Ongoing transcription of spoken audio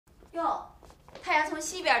哟，太阳从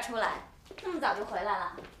西边出来，那么早就回来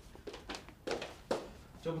了。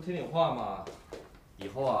这不听你话吗？以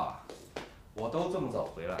后啊，我都这么早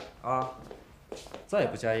回来啊，再也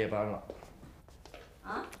不加夜班了。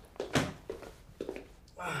啊？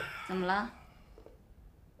怎么了？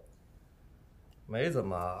没怎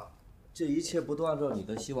么，这一切不都按照你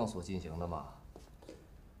的希望所进行的吗？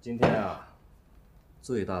今天啊，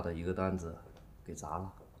最大的一个单子给砸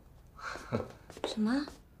了。什么？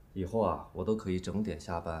以后啊，我都可以整点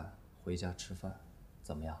下班回家吃饭，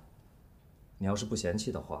怎么样？你要是不嫌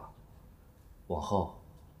弃的话，往后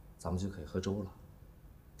咱们就可以喝粥了。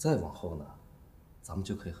再往后呢，咱们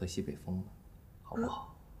就可以喝西北风了，好不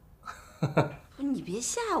好？不是你别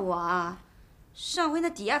吓我啊！上回那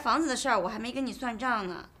抵押房子的事儿，我还没跟你算账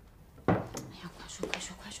呢。哎呀，快说快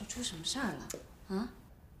说快说，出什么事儿了？啊？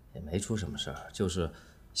也没出什么事儿，就是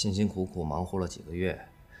辛辛苦苦忙活了几个月，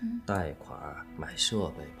贷款、买设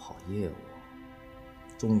备、跑业务，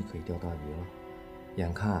终于可以钓大鱼了。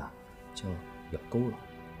眼看啊，就要咬钩了，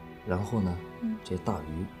然后呢，这大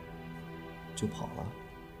鱼就跑了，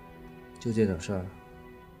就这点事儿。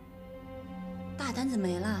大单子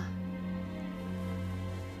没了，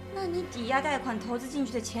那你抵押贷款投资进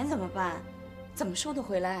去的钱怎么办？怎么收得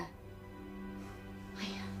回来？哎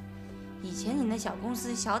呀，以前你那小公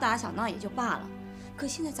司小打小闹也就罢了，可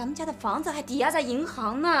现在咱们家的房子还抵押在银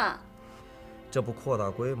行呢。这不扩大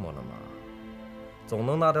规模了吗？总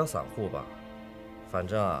能拿点散户吧？反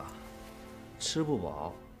正啊，吃不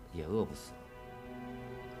饱也饿不死。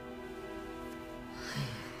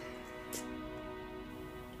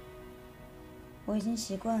我已经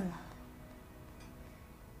习惯了，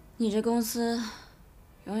你这公司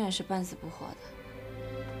永远是半死不活的。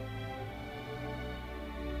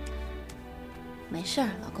没事儿，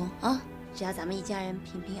老公啊，只要咱们一家人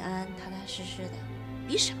平平安安、踏踏实实的，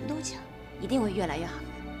比什么都强，一定会越来越好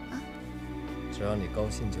的啊！只要你高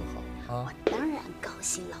兴就好啊！我当然高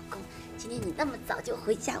兴，老公，今天你那么早就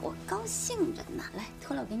回家，我高兴着呢。来，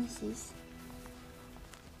脱了我给你洗一洗。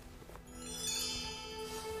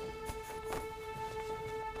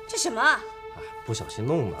这什么？不小心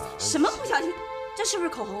弄的。什么不小心？这是不是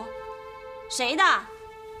口红？谁的？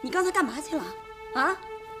你刚才干嘛去了？啊？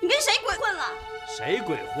你跟谁鬼混了？谁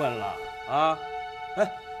鬼混了啊？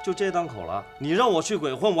哎，就这档口了，你让我去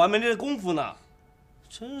鬼混，我还没这功夫呢。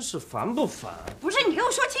真是烦不烦？不是，你给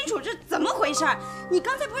我说清楚，这怎么回事？你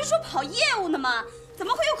刚才不是说跑业务呢吗？怎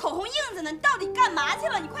么会有口红印子呢？你到底干嘛去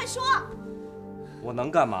了？你快说！我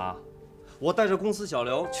能干嘛？我带着公司小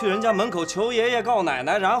刘去人家门口求爷爷告奶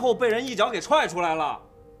奶，然后被人一脚给踹出来了。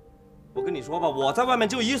我跟你说吧，我在外面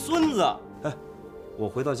就一孙子。哎，我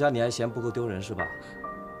回到家你还嫌不够丢人是吧？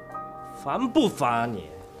烦不烦啊你？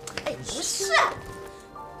哎，不是，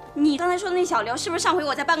你刚才说的那小刘是不是上回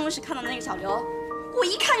我在办公室看到的那个小刘？我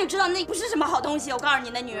一看就知道那不是什么好东西。我告诉你，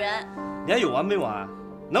那女人，你还有完没完？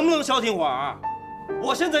能不能消停会儿？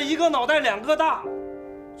我现在一个脑袋两个大。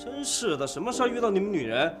真是的，什么事儿遇到你们女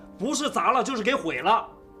人，不是砸了就是给毁了。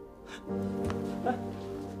哎，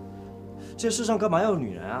这世上干嘛要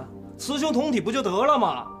女人啊？雌雄同体不就得了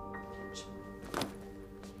吗？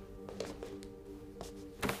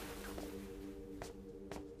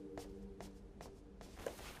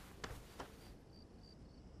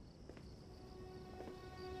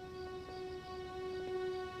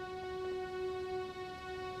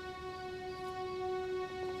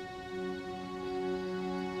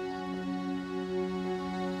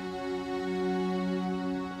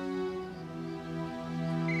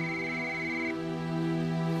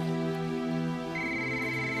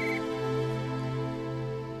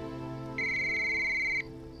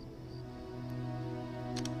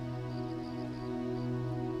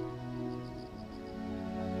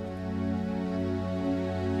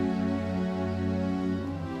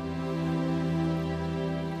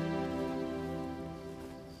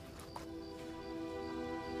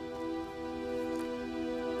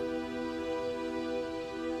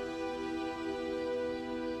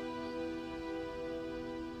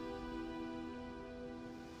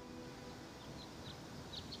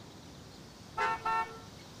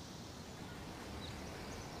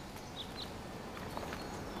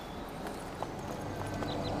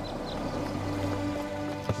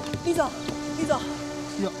李总，李总，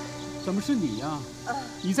哟，怎么是你呀？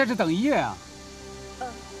你在这等一夜啊？哎，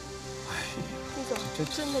李总，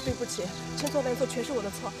真的对不起，千错万错全是我的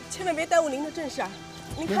错，千万别耽误您的正事儿。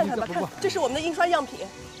您看看吧，看，这是我们的印刷样品，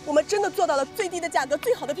我们真的做到了最低的价格，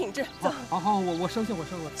最好的品质。走，好，我收下，我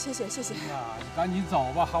收了。谢谢，谢谢。哎呀，你赶紧走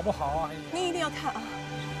吧，好不好啊？哎呀，您一定要看啊！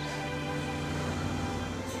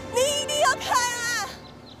您一定要看啊！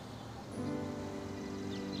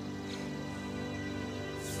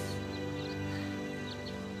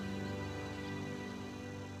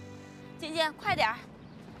晶晶，快点儿！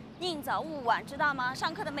宁早勿晚，知道吗？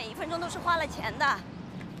上课的每一分钟都是花了钱的。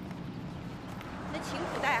你的琴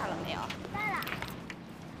谱带好了没有？带了。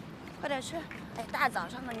快点吃！哎，大早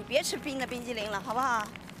上的你别吃冰的冰激凌了，好不好？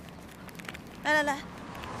来来来，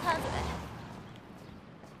擦嘴。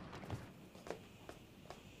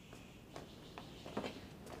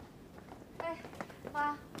哎，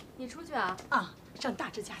妈，你出去啊？啊，上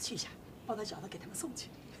大志家去一下，包的饺子给他们送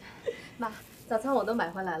去。妈，早餐我都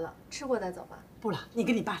买回来了，吃过再走吧。不了，你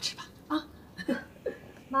跟你爸吃吧。啊，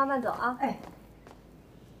妈慢走啊。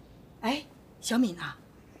哎，小敏呐，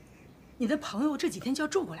你的朋友这几天就要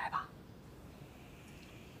住过来吧？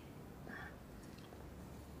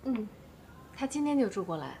嗯，他今天就住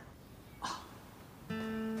过来。哦，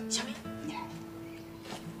小敏，你来。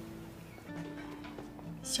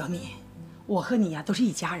小敏，我和你呀都是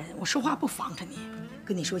一家人，我说话不防着你。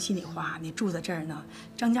跟你说心里话，你住在这儿呢，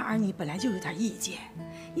张家儿女本来就有点意见，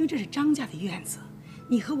因为这是张家的院子，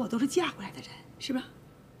你和我都是嫁过来的人，是吧？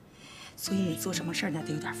所以你做什么事儿呢，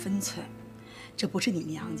得有点分寸。这不是你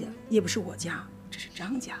娘家，也不是我家，这是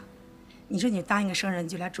张家。你说你答应个生人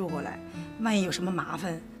就来住过来，万一有什么麻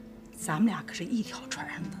烦，咱们俩可是一条船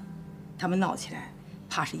上的，他们闹起来，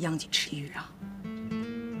怕是殃及池鱼啊。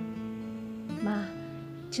妈，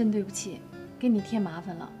真对不起，给你添麻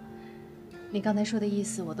烦了。你刚才说的意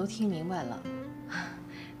思我都听明白了。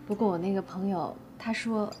不过我那个朋友他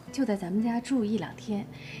说就在咱们家住1、2天，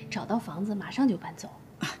找到房子马上就搬走。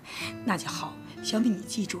那就好，小敏你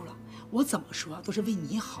记住了，我怎么说都是为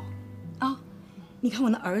你好，啊！你看我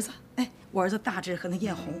那儿子，哎，我儿子大志和那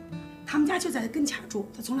艳红，他们家就在跟前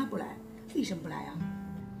住，他从来不来，为什么不来啊？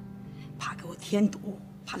怕给我添堵，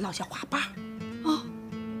怕落下话疤，啊！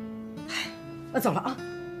哎，我走了啊。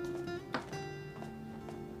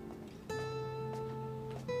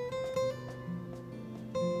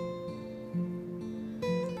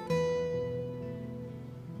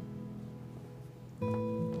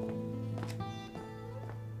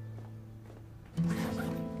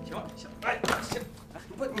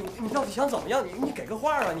你到底想怎么样？你给个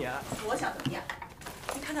话啊你！我想怎么样？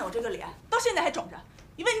你看看我这个脸，到现在还肿着。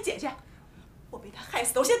你问你姐姐，我被他害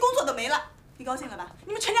死的，我现在工作都没了。你高兴了吧？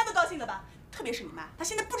你们全家都高兴了吧？特别是你妈，她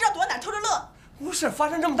现在不知道躲哪偷着乐。不是发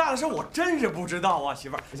生这么大的事，我真是不知道啊，媳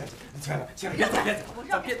妇儿。行，别走，我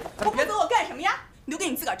让别，我不走我干什么呀？留给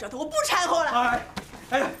你自个儿折腾，我不掺和了。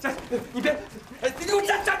哎呀，你别，你给我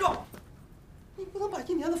站住！你不能把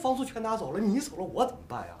1年的房租全拿走了，你走了我怎么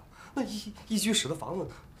办呀？那一居室的房子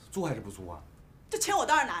租还是不租啊？这钱我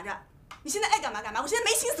当然拿着，你现在爱干嘛干嘛，我现在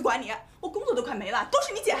没心思管你，我工作都快没了，都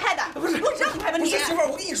是你姐害的。不是，我让你害吧你。不是媳妇儿，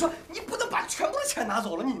我跟你说，你不能把全部的钱拿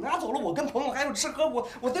走了，你拿走了，我跟朋友还有吃喝，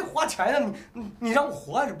我得花钱呀，你让我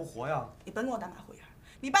活还是不活呀？你甭跟我打马虎眼，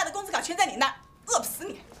你爸的工资卡全在你那儿，饿不死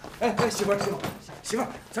你。哎，媳妇儿，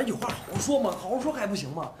咱有话好好说嘛，好好说还不行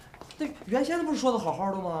吗？那原先不是说的好好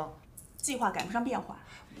的吗？计划赶不上变化，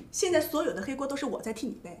现在所有的黑锅都是我在替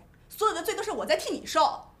你背，所有的罪都是我在替你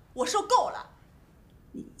受，我受够了。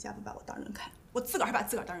你们家不把我当人看，我自个儿还把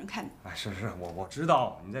自个儿当人看呢。哎，是，我知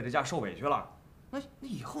道你在这家受委屈了，那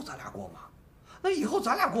以后咱俩过嘛？那以后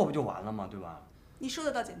咱俩过不就完了吗？对吧？你说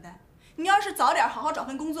的倒简单，你要是早点好好找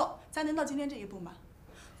份工作，咱能到今天这一步吗？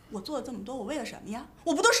我做了这么多，我为了什么呀？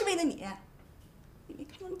我不都是为了你？你没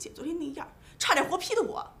看到你姐昨天那样，差点活批的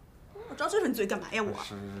我。我遭这份罪干嘛呀？我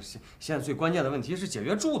是，现在最关键的问题是解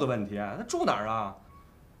决住的问题，那住哪儿啊？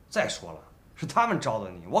再说了，是他们招的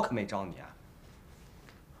你，我可没招你啊。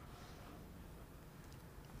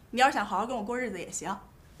你要是想好好跟我过日子也行，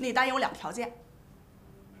你得答应我2个条件。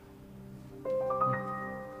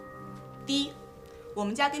第一，我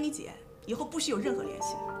们家跟你姐以后不许有任何联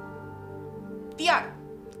系。第二，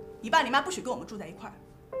你爸你妈不许跟我们住在一块儿，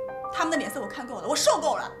他们的脸色我看够了，我受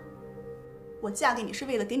够了。我嫁给你是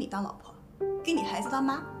为了给你当老婆，给你孩子当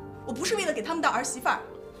妈，我不是为了给他们当儿媳妇儿。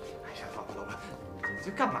哎呀，老婆，你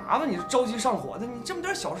这干嘛呢？你着急上火的，你这么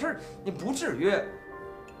点小事你不至于。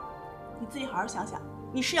你自己好好想想，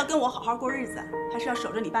你是要跟我好好过日子，还是要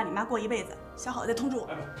守着你爸你妈过一辈子？想好了再通知我。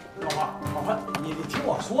老婆，你听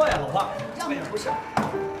我说呀，老婆。让你不是，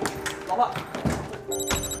老婆。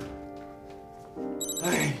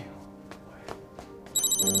哎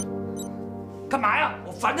呦，干嘛呀？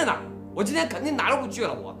我烦着呢，我今天肯定哪儿都不去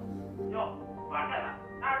了。我。哟，烦着呢，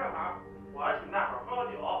那正好，我请大伙儿喝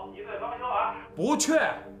酒，一醉方休啊。不去。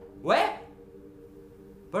喂，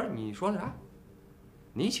不是你说啥？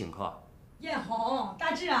你请客？艳红，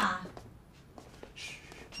大志啊。嘘，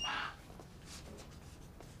妈。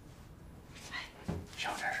哎，小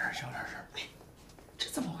点声。哎，这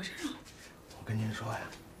怎么回事啊？我跟您说呀，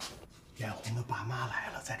艳红的爸妈来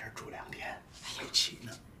了，在这儿住2天，还起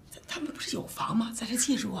呢。他们不是有房吗？在这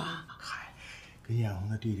借住啊？嗨，跟艳红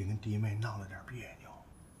的弟弟跟弟妹闹了点别扭，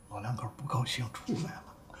老两口不高兴出来了。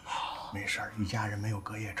没事儿，一家人没有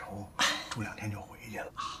隔夜仇，住2天就回去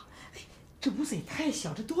了。这屋子也太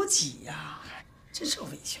小，这多挤呀！真受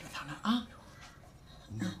委屈了他们啊！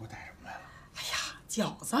你这给我带什么来了？哎呀，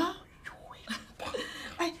饺子。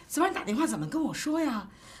哎，昨晚打电话怎么跟我说呀？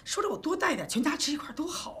说着我多带点，全家吃一块多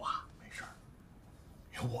好啊。没事儿，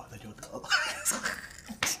有我的就得了。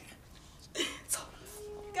走。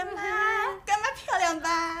干妈，干妈漂亮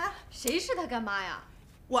吧？谁是他干妈呀？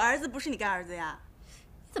我儿子不是你干儿子呀？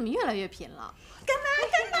你怎么越来越贫了？干妈，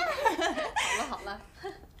干妈。好了好了，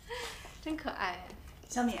真可爱。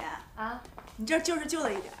小敏啊，你这旧是旧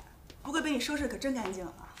了一点，不过被你收拾可真干净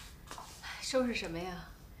了。收拾什么呀？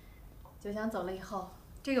九强走了以后，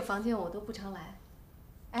这个房间我都不常来。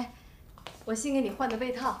哎，我新给你换的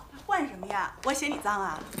被套。换什么呀？我嫌你脏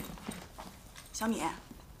啊？小敏，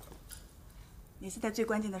每次在最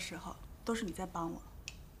关键的时候，都是你在帮我，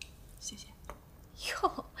谢谢。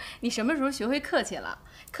哟，你什么时候学会客气了？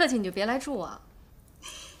客气你就别来住啊。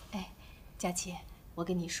哎，佳琪，我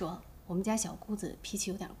跟你说，我们家小姑子脾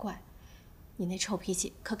气有点怪，你那臭脾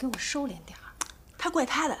气可给我收敛点儿。他怪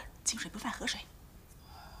他的，井水不犯河水，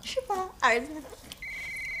是吧，儿子？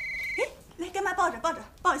哎，来，干妈抱着，抱着，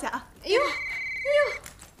抱一下啊！哎呦，哎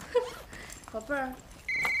呦，宝贝儿。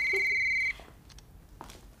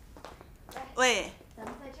喂，咱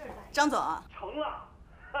们在这儿待。张总。成了，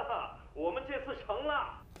哈哈，我们这次成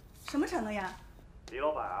了。什么成了呀？李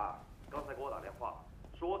老板啊，刚才给我打电话，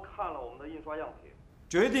说看了我们的印刷样品，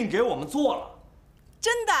决定给我们做了。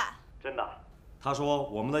真的？真的。他说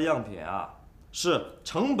我们的样品啊，是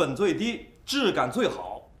成本最低，质感最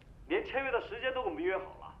好，连签约的时间都给我们约好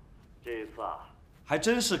了。这一次啊，还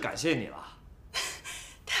真是感谢你了。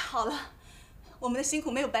太好了，我们的辛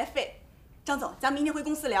苦没有白费。张总，咱明天回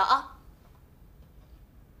公司聊啊。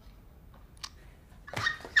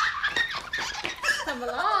怎么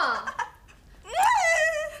了？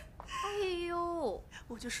哎呦，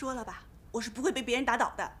我就说了吧，我是不会被别人打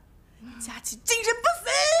倒的。佳琪精神不死！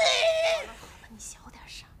好了，你小点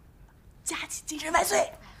声。佳琪精神万岁！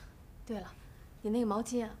对了，你那个毛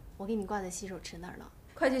巾啊，我给你挂在洗手池那儿了，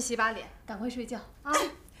快去洗把脸，赶快睡觉啊！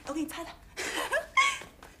我给你擦擦。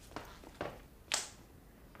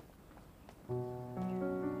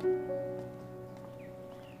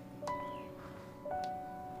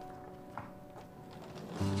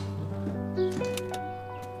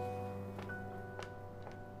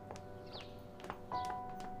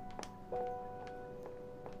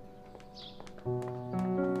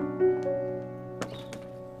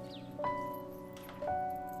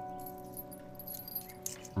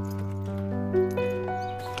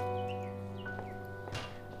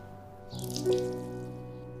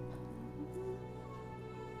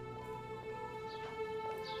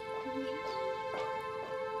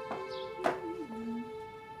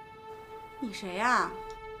你谁呀？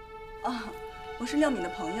啊，我是廖敏的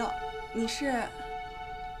朋友。你是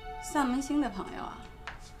向门星的朋友啊？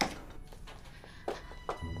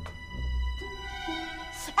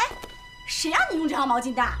哎，谁让你用这条毛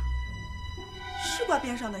巾的？是挂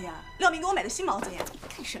边上的呀，廖敏给我买的新毛巾。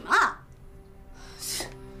干什么啊？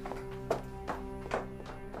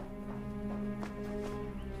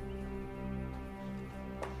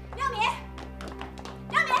廖敏，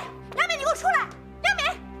廖敏，廖敏，你给我出来！廖敏，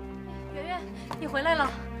圆圆，你回来了，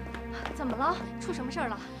怎么了？出什么事儿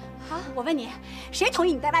了？啊！我问你，谁同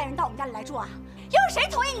意你带外人到我们家里来住啊？又是谁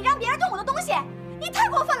同意你让别人动我的东西？你太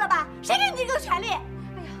过分了吧！谁给你这个权利？哎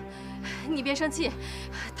呀，你别生气，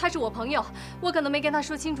他是我朋友，我可能没跟他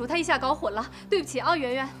说清楚，他一下搞混了，对不起啊，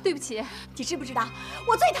圆圆，对不起。你知不知道，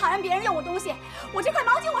我最讨厌别人用我东西，我这块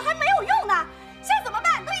毛巾我还没有用呢，现在怎么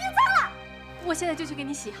办？都已经脏了。我现在就去给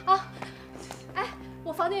你洗啊！哎，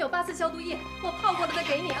我房间有8次消毒液，我泡过了再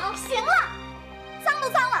给你啊。行了，脏都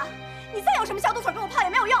脏了，你再有什么消毒水给我泡也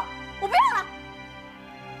没有用，我不用了。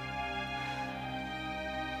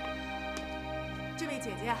这位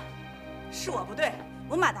姐姐，是我不对，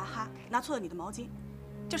我马大哈拿错了你的毛巾，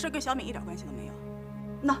这事跟小敏一点关系都没有。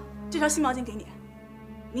那这条新毛巾给你，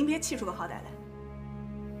您别气出个好歹来。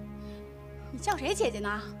你叫谁姐姐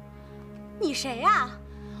呢？你谁呀？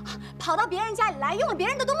跑到别人家里来，用了别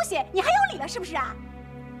人的东西，你还有理了是不是啊？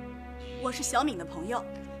我是小敏的朋友，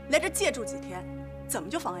来这借住几天，怎么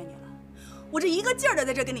就妨碍你了？我这一个劲儿的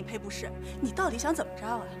在这跟你赔不是，你到底想怎么着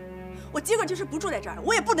啊？我今个就是不住在这儿了，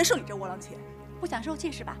我也不能收你这窝囊钱。不想受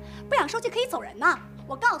气是吧？不想受气可以走人呐。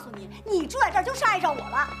我告诉你，你住在这儿就是碍着我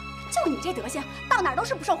了。就你这德行，到哪儿都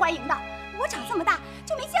是不受欢迎的。我长这么大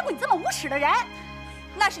就没见过你这么无耻的人。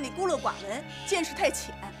那是你孤陋寡闻，见识太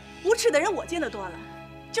浅。无耻的人我见得多了。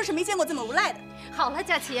就是没见过这么无赖的。好了，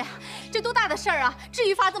佳琪，这多大的事儿啊，至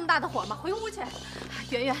于发这么大的火吗？回屋去。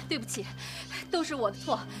圆圆，对不起，都是我的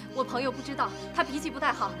错，我朋友不知道，他脾气不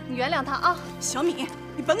太好，你原谅他啊。小敏，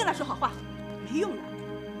你甭跟他说好话，没用的。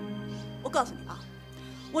我告诉你啊，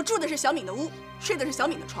我住的是小敏的屋，睡的是小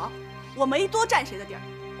敏的床，我没多占谁的地儿。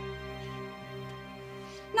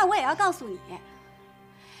那我也要告诉你，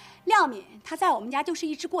廖敏她在我们家就是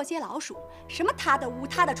一只过街老鼠，什么她的屋、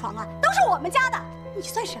她的床啊，都是我们家的。你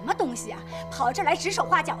算什么东西啊？跑到这儿来指手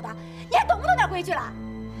画脚的，你还懂不懂点规矩了？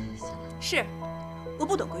是，我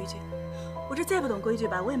不懂规矩，我这再不懂规矩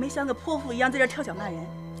吧，我也没像个泼妇一样在这跳脚骂人。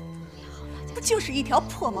不就是一条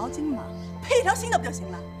破毛巾吗？配一条新的不就行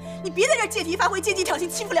了？你别在这借题发挥、借机挑衅、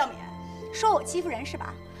欺负廖敏。说我欺负人是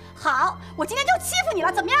吧？好，我今天就欺负你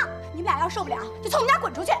了，怎么样？你们俩要受不了，就从我们家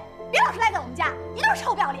滚出去，别老是赖在我们家，你都是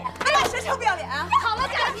臭不要脸！哎呀，谁臭不要脸啊？好了，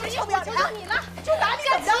佳琪，臭不要脸，求求你了，就打你，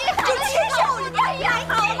佳琪，就禽兽！哎呀，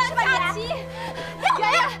好了，佳琪，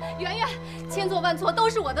圆圆，千错万错都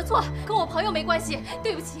是我的错，跟我朋友没关系，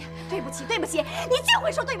对不起，对不起，对不起，你净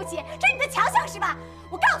会说对不起，这是你的强项是吧？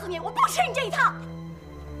我告诉你，我不吃你这一套。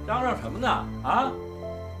嚷嚷什么呢？啊？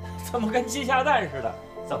怎么跟鸡下蛋似的？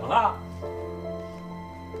怎么了？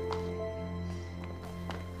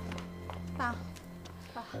爸。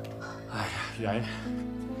哎呀，圆圆，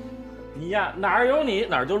你呀哪儿有你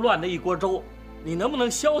哪儿就乱的一锅粥，你能不能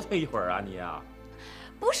消停一会儿啊你呀？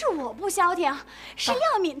不是我不消停，是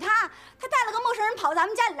廖敏她带了个陌生人跑到咱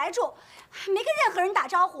们家里来住，没跟任何人打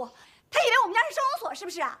招呼，她以为我们家是收容所，是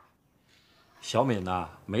不是啊？小敏呐，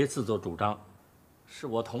没自作主张，是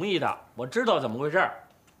我同意的，我知道怎么回事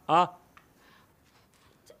啊。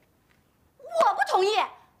我不同意，我还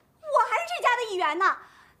是这家的一员呢，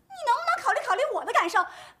你能不能考虑考虑我的感受，尊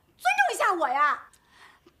重一下我呀？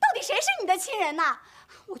到底谁是你的亲人呢？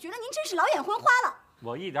我觉得您真是老眼昏花了。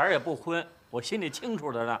我一点也不昏，我心里清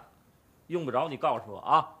楚着呢，用不着你告诉我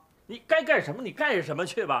啊。你该干什么你干什么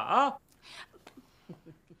去吧啊。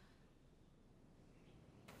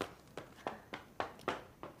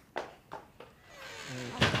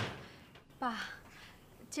爸，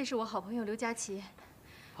这是我好朋友刘佳琪。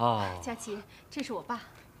哦，佳琪，这是我爸。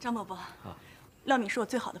张伯伯，廖敏是我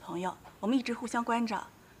最好的朋友，我们一直互相关照。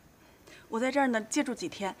我在这儿呢，借住几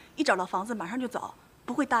天，一找到房子马上就走，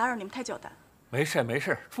不会打扰你们太久的。没事没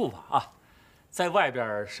事，住吧啊，在外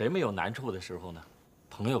边谁没有难处的时候呢？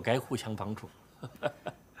朋友该互相帮助。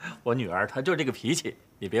我女儿她就这个脾气，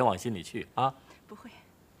你别往心里去啊。不会。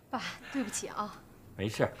爸，对不起啊。没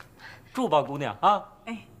事，住吧，姑娘啊。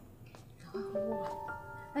哎。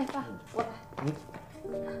哎，爸，我来。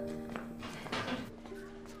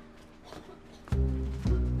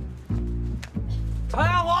乔艳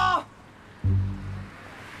华，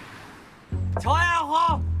乔艳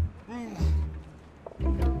华，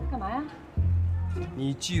干嘛呀？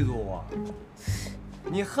你嫉妒我，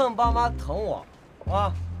你恨爸妈疼我，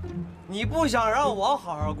啊！你不想让我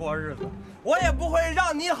好好过日子，我也不会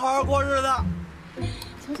让你好好过日子。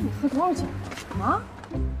小姐，你喝多少酒了？啊？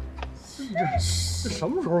这什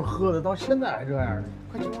么时候喝的？到现在还这样呢？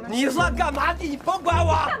快出来！你算干嘛的？你甭管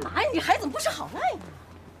我！干嘛呀？你孩子不是好赖吗？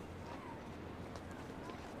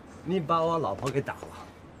你把我老婆给打了，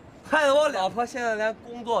害得我老婆现在连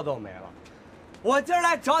工作都没了。我今儿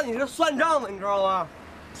来找你是算账的，你知道吗？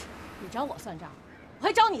你找我算账，我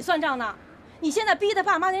还找你算账呢。你现在逼他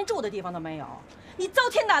爸妈连住的地方都没有，你遭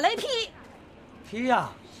天打雷劈！劈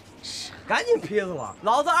呀！赶紧劈死我！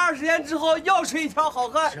老子20年之后又是一条好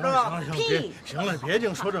汉，是吧？行，行了，别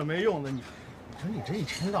净说这没用的。你说你这一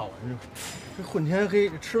天到晚这混天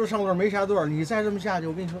黑，吃了上顿没下顿，你再这么下去，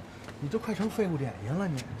我跟你说，你都快成废物点心了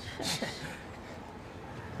你。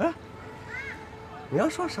哎，你要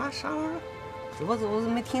说啥玩意儿？我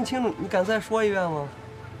没听清楚，你敢再说一遍吗？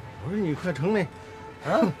我说你快成那，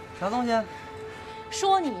啥东西？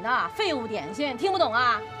说你呢，废物点心，听不懂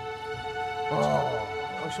啊？哦。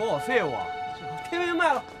说我废物，听明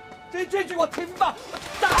白了，这句我听明白。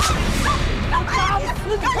打死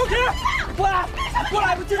你！小姐，过来，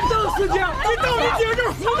我真弄死你！你到底在这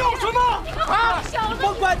胡闹什么？啊！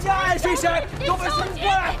甭管家爱谁，有本事你过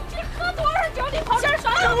来！你喝多少酒？你跑这儿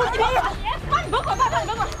耍流氓！你甭管，妈，你甭管，爸，你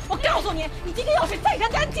甭管！我告诉你，你今天要是再敢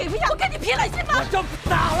赶紧回家，我跟你拼了，信吗？我就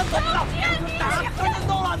打了，怎么了？打了，把你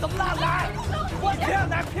弄了，怎么了？来，我拼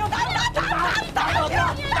来拼！打！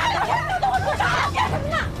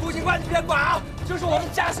顾警官，你别管啊，这是我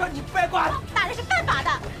们家事，你别管。打人是犯法的，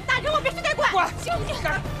打人我必须得管，信不信？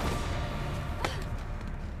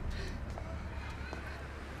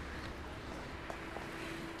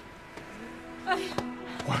哎呀，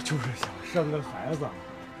我就是想生个孩子。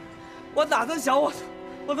我哪能想我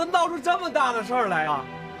能闹出这么大的事儿来呀？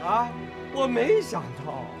啊，我没想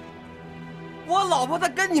到，我老婆她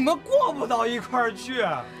跟你们过不到一块儿去，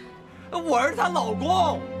我是她老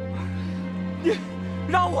公，你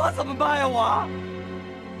让我怎么办呀？我，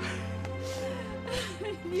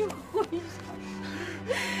你回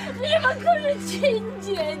想，你们可是亲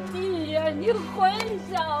姐弟呀，你回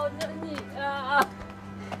想着你啊！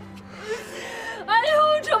哎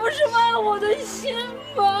呦，这不是剜我的心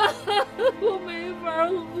吗？我没法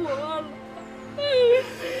活了。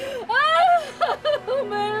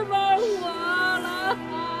 没法活了！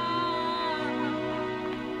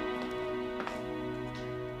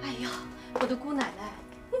哎呀，我的姑奶奶，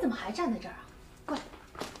你怎么还站在这儿啊？过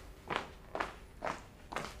来！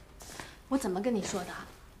我怎么跟你说的？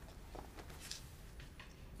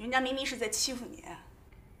人家明明是在欺负你。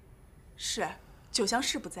是，九香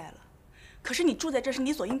是不在了，可是你住在这是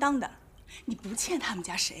理所应当的，你不欠他们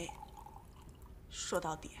家谁。说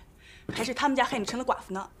到底，还是他们家害你成了寡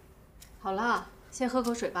妇呢。 好了，先喝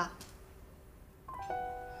口水吧。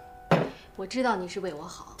我知道你是为我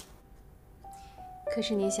好，可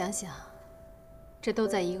是你想想，这都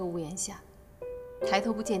在一个屋檐下，抬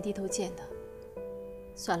头不见低头见的。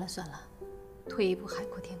算了算了，退一步海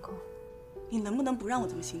阔天空。你能不能不让我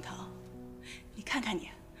这么心疼？你看看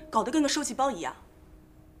你，搞得跟个受气包一样。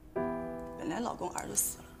本来老公儿子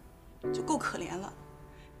死了，就够可怜了，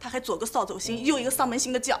他还左个扫帚星，右一个丧门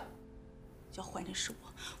星的叫。 要换成是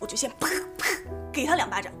我就先啪啪给他2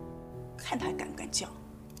巴掌，看他还敢不敢叫。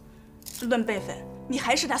论辈分，你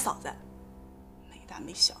还是他嫂子，没大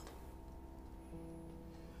没小的。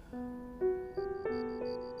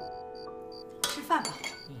吃饭吧。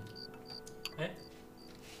哎，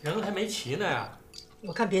人还没齐呢呀。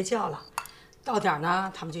我看别叫了，到点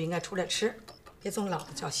呢，他们就应该出来吃，别总老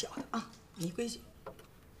的叫小的啊，依规矩。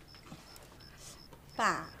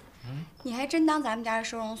爸，你还真当咱们家是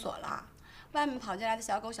收容所了？ 外面跑进来的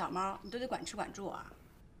小狗小猫，你都得管吃管住啊！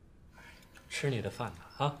吃你的饭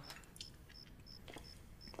呢啊！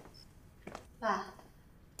爸，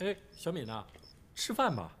哎，小敏呐，吃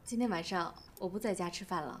饭吧。今天晚上我不在家吃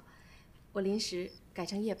饭了，我临时改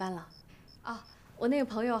成夜班了。啊，我那个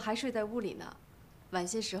朋友还睡在屋里呢，晚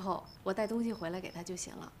些时候我带东西回来给他就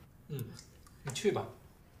行了。嗯，你去吧。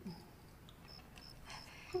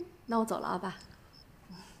那我走了啊，爸。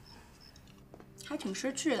还挺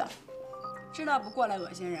识趣的。 知道不过来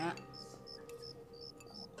恶心人。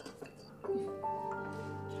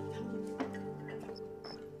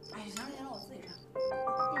哎，行了行了，我自己上。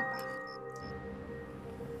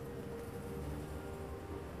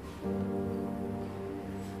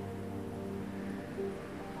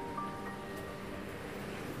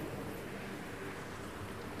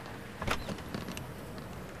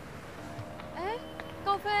哎，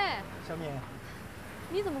高飞，小敏，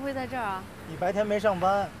你怎么会在这儿啊？你白天没上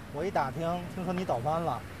班。 我一打听，听说你倒班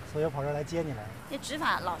了，所以我跑这儿来接你来了。这执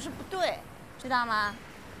法老是不对，知道吗？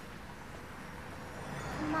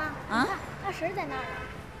妈，啊，大婶在那儿呢。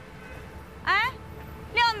哎，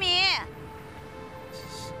廖敏，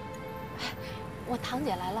我堂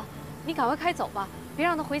姐来了，你赶快开走吧，别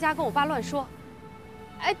让她回家跟我爸乱说。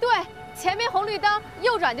哎，对，前面红绿灯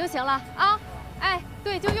右转就行了啊。哎，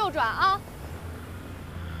对，就右转啊。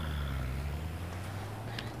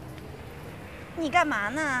 你干嘛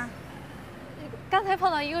呢？刚才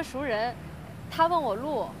碰到一个熟人，他问我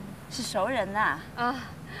路。是熟人呐？啊，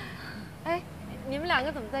哎，你们2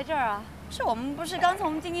个怎么在这儿啊？是我们不是刚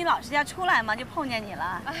从晶晶老师家出来吗？就碰见你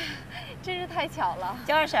了。哎，真是太巧了。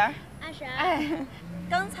叫二婶。二婶。哎，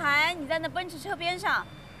刚才你在那奔驰车边上，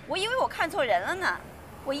我以为我看错人了呢。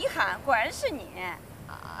我一喊，果然是你。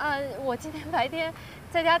啊，我今天白天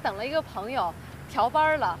在家等了一个朋友，调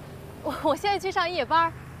班了。我现在去上夜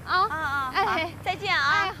班。 啊！哎，再见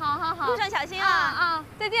啊！哎，好好好，路上小心啊！啊，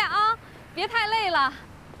再见啊，别太累了。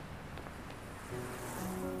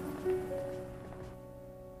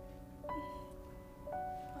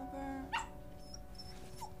宝贝儿，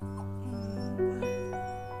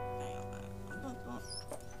宝宝，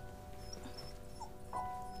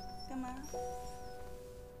干嘛？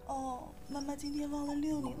哦，妈妈今天忘了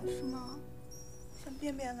遛你了是吗？想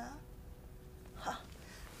便便了？好，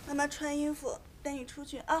妈妈穿衣服。 带你出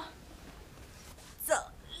去啊！走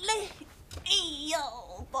嘞！哎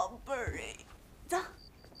呦，宝贝儿哎，走！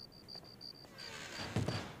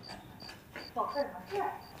宝贝儿，往这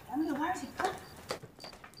儿，咱们遛弯去啊！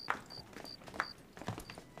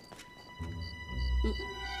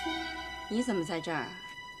你怎么在这儿？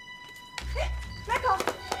哎 ，Michael！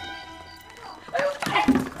 哎呦，哎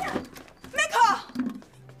 ，Michael！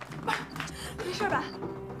 没事吧？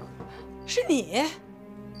是你？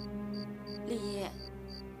 丽，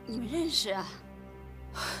你们认识啊？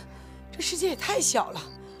这世界也太小了，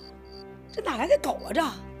这哪来的狗啊这？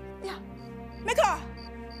哎呀，梅克，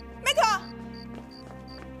梅克，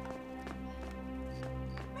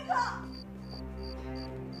梅克！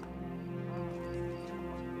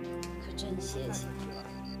可真邪气，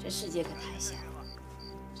这世界可太小了。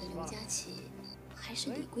这刘佳琪还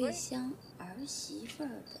是李桂香儿媳妇的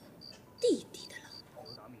弟弟的老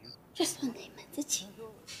婆，这算哪门子亲？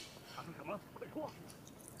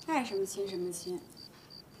爱什么亲什么亲，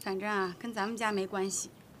反正啊，跟咱们家没关系。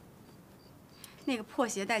那个破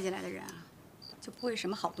鞋带进来的人啊，就不会是什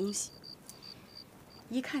么好东西。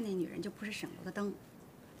一看那女人就不是省油的灯。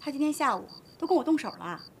她今天下午都跟我动手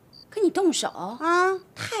了。跟你动手啊？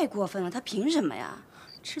太过分了，她凭什么呀？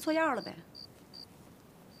吃错药了呗。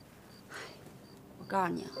我告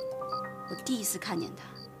诉你啊，我第一次看见她，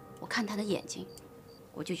我看她的眼睛，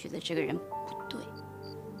我就觉得这个人不对。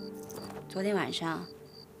昨天晚上，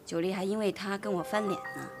九丽还因为她跟我翻脸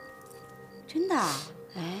呢。真的？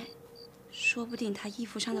哎，说不定她衣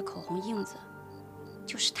服上的口红印子，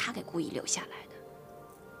就是她给故意留下来的。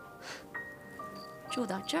住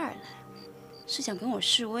到这儿来，是想跟我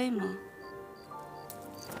示威吗？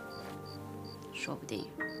说不定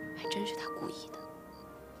还真是她故意的，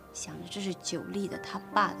想着这是九丽的她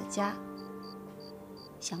爸的家，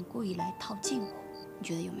想故意来套近乎。你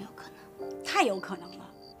觉得有没有可能？太有可能了。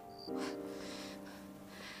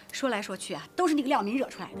说来说去啊，都是那个廖民惹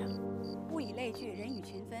出来的。物以类聚，人以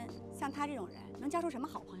群分，像他这种人，能交出什么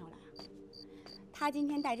好朋友来啊？他今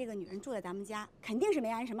天带这个女人住在咱们家，肯定是没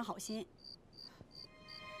安什么好心。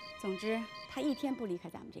总之，他一天不离开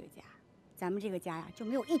咱们这个家，咱们这个家呀就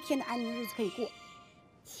没有一天的安宁日子可以过。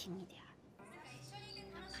轻一点，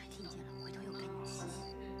怕听见了，回头又跟你气。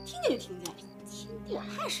听见就听见，轻点，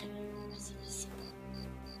害谁？行不行？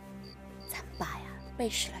咱爸呀被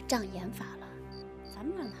使了障眼法了，咱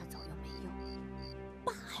们让他走又没用，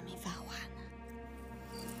爸还没发话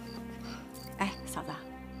呢。哎，嫂子，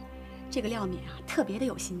这个廖敏啊特别的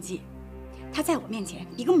有心计，他在我面前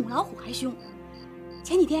比个母老虎还凶。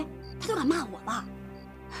前几天他都敢骂我了，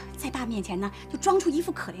在爸面前呢就装出一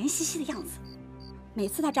副可怜兮兮的样子。每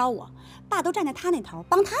次他招我，爸都站在他那头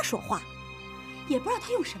帮他说话，也不知道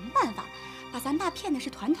他用什么办法把咱爸骗的是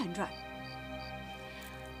团团转。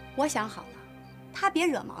我想好了，他别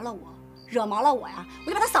惹毛了我，惹毛了我呀，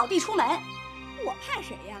我就把他扫地出门。我怕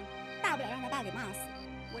谁呀？大不了让他爸给骂死，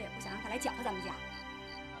我也不想让他来搅和咱们家。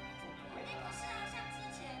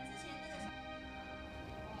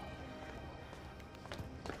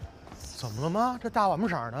怎么了吗？这大晚不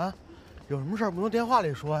色呢？有什么事儿不能电话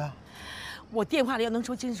里说呀？我电话里要能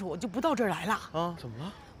说清楚，我就不到这儿来了。啊？怎么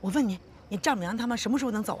了？我问你，你丈母娘他们什么时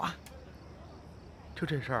候能走啊？就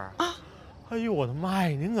这事儿啊？哎呦我的妈呀！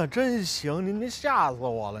您可真行，您吓死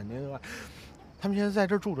我了！您，他们现在在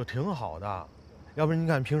这儿住着挺好的，要不然您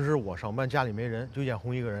看平时我上班家里没人，就艳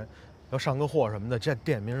红一个人，要上个货什么的，这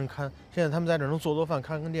店没人看。现在他们在这儿能做饭、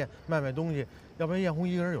看看店、卖卖东西，要不然艳红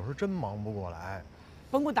一个人有时候真忙不过来。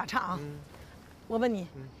甭给我打岔啊！我问你，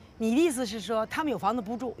你的意思是说他们有房子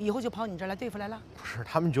不住，以后就跑你这儿来对付来了？不是，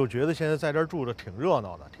他们就觉得现在在这儿住着挺热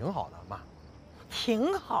闹的，挺好的嘛。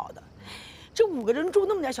挺好的，这5个人住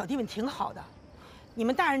那么点小地方挺好的。你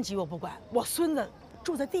们大人急我不管，我孙子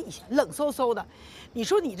住在地下，冷飕飕的。你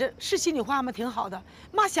说你这是心里话吗？挺好的，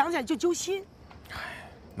妈想起来就揪心。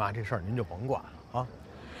哎，妈，这事儿您就甭管了啊。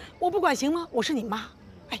我不管行吗？我是你妈。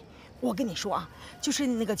我跟你说啊，就是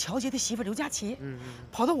那个乔杰的媳妇刘佳琪，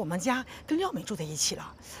跑到我们家跟廖美住在一起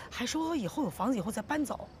了，还说以后有房子以后再搬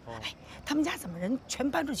走。哎，他们家怎么人全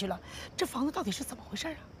搬出去了？这房子到底是怎么回事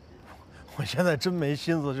啊？我现在真没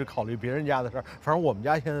心思去考虑别人家的事儿，反正我们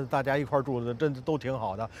家现在大家一块儿住的真的都挺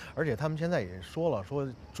好的，而且他们现在也说了，说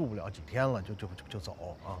住不了几天了就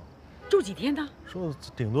走啊。住几天呢？说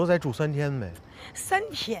顶多再住3天呗。3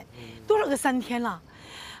天？多少个3天了？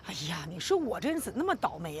哎呀，你说我这人怎么那么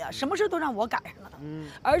倒霉啊？什么事都让我赶上了。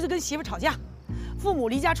儿子跟媳妇吵架，父母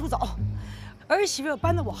离家出走，儿媳妇又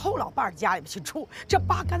搬到我后老伴儿家里面去住，这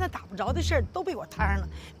8竿子打不着的事儿都被我摊上了。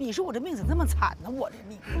你说我这命怎么那么惨呢？我这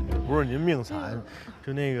命不是您命惨，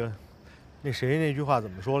就那谁那句话怎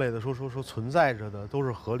么说来着？说存在着的都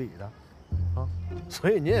是合理的，啊，所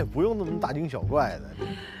以您也不用那么大惊小怪的。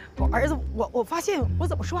我儿子，我发现我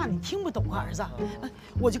怎么说话你听不懂啊，儿子，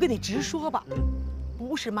我就跟你直说吧。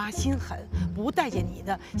不是妈心狠，不待见你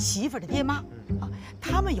的媳妇的爹妈啊，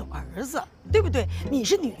他们有儿子，对不对？你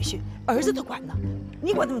是女婿，儿子他管呢，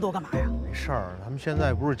你管那么多干嘛呀？没事儿，他们现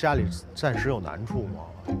在不是家里暂时有难处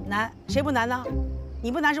吗？难，谁不难呢？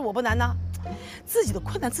你不难是我不难呢？自己的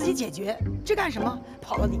困难自己解决，这干什么？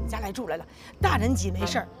跑到你们家来住来了，大人急没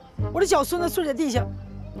事儿，我的小孙子睡在地下，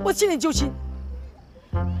我心里揪心。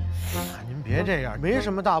您别别这样，没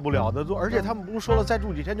什么大不了的。而且他们不是说了再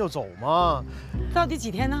住几天就走吗？到底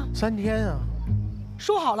几天呢？3天啊。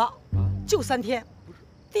说好了，就3天。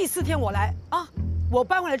第4天我来啊，我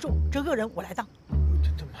搬回来住，这个人我来当。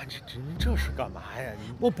这妈，您这是干嘛呀？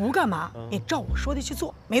我不干嘛，你照我说的去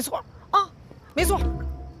做，没错啊，没错。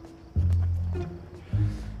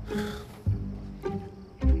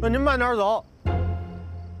那您慢点走。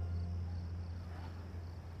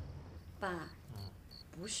爸，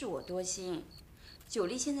不是我多心，九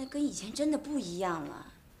丽现在跟以前真的不一样了。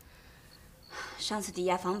上次抵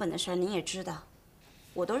押房本的事儿您也知道，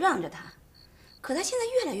我都让着她，可她现在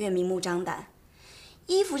越来越明目张胆，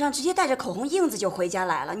衣服上直接带着口红印子就回家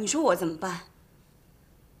来了，你说我怎么办？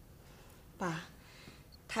爸，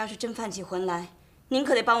她要是真犯起浑来，您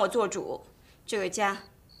可得帮我做主，这个家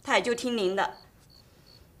她也就听您的。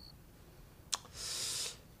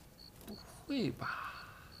不会吧？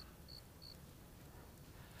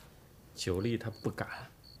九丽她不敢。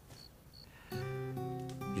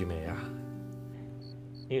玉梅啊，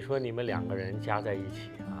你说你们2个人加在一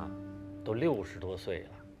起啊，都60多岁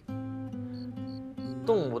了，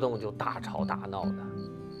动不动就大吵大闹的，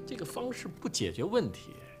这个方式不解决问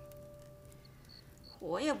题。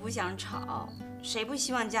我也不想吵，谁不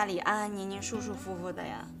希望家里安安宁宁、舒舒服服的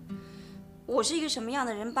呀？我是一个什么样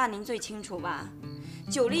的人，爸您最清楚吧？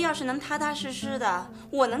九丽要是能踏踏实实的，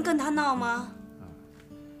我能跟她闹吗？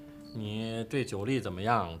你对九丽怎么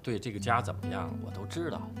样，对这个家怎么样，我都知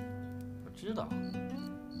道，我知道。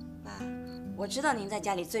爸，我知道您在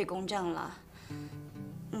家里最公正了。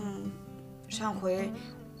上回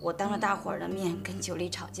我当着大伙儿的面跟九丽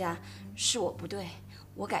吵架，是我不对，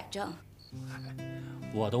我改正。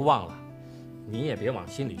我都忘了，你也别往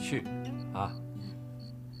心里去，啊。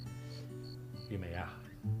玉梅啊，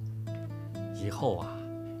以后啊，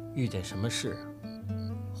遇见什么事，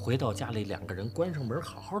回到家里2个人关上门，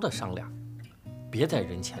好好的商量，别在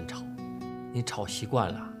人前吵。你吵习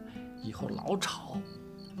惯了，以后老吵，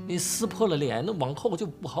你撕破了脸，那往后就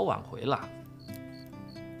不好挽回了。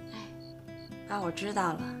爸，我知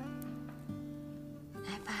道了。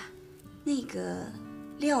哎，爸，那个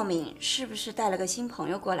廖敏是不是带了个新朋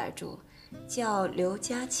友过来住，叫刘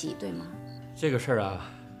佳琪，对吗？这个事儿啊，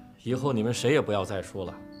以后你们谁也不要再说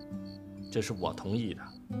了，这是我同意的，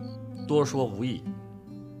多说无益。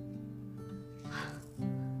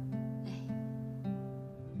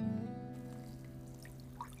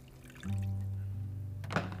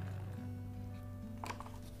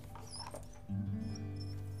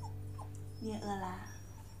你也饿啦？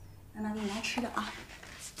妈妈给你拿吃的啊。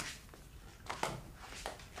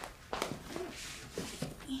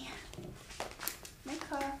哎呀，没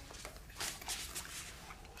壳儿。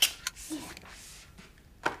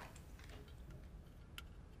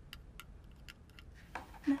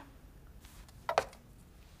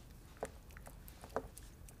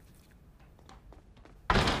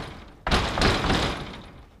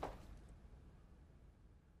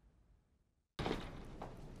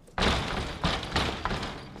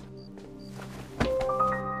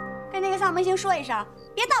上门星说一声，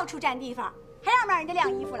别到处占地方，还让不让人家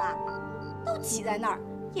晾衣服了？都挤在那儿，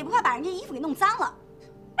也不怕把人家衣服给弄脏了。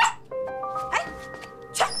哎，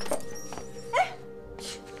去！哎，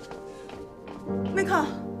梅克，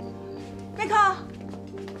梅克，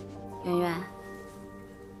圆圆，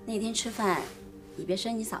那天吃饭，你别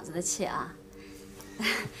生你嫂子的气啊。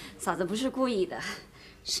嫂子不是故意的，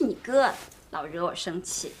是你哥老惹我生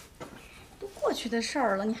气。都过去的事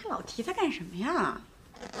儿了，你还老提他干什么呀？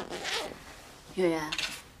圆圆，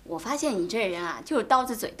我发现你这人啊，就是刀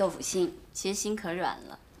子嘴豆腐心，其实心可软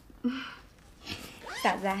了。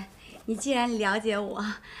嫂子，你既然了解我，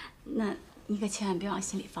那你可千万别往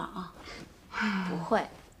心里放啊。不会。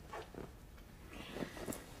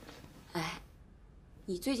哎，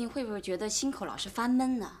你最近会不会觉得心口老是发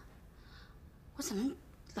闷呢？我怎么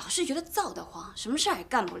老是觉得燥得慌，什么事儿也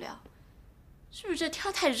干不了？是不是这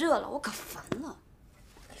天太热了？我可烦了。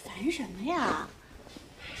烦什么呀？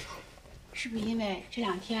是不是因为这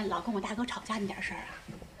2天老跟我大哥吵架那点事儿啊？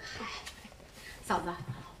嗨，嫂子，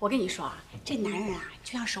我跟你说啊，这男人啊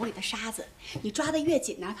就像手里的沙子，你抓得越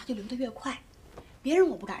紧呢，他就流得越快。别人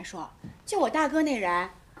我不敢说，就我大哥那人，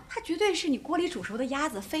他绝对是你锅里煮熟的鸭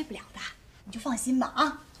子，飞不了的，你就放心吧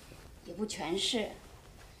啊。也不全是，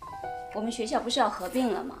我们学校不是要合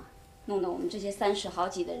并了吗？弄得我们这些30好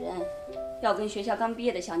几的人，要跟学校刚毕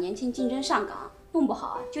业的小年轻竞争上岗，弄不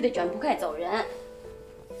好就得卷铺盖走人。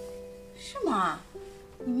是吗？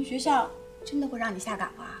你们学校真的会让你下岗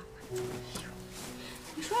啊？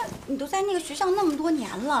你说你都在那个学校那么多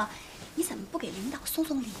年了，你怎么不给领导送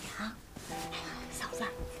送礼啊？嫂子，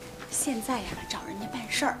现在呀找人家办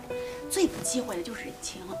事儿，最不忌讳的就是人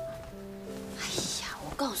情。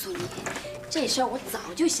告诉你，这事儿我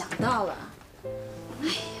早就想到了。哎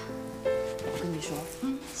呀，我跟你说，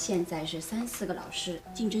现在是3、4个老师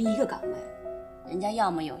竞争一个岗位，人家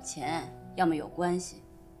要么有钱，要么有关系，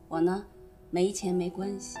我呢，没钱没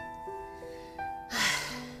关系。唉，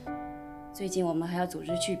最近我们还要组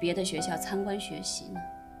织去别的学校参观学习呢。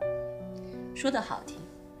说得好听，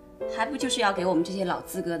还不就是要给我们这些老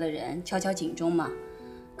资格的人敲敲警钟吗？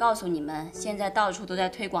告诉你们，现在到处都在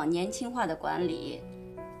推广年轻化的管理。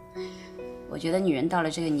我觉得女人到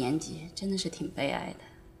了这个年纪，真的是挺悲哀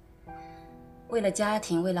的。为了家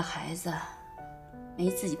庭，为了孩子，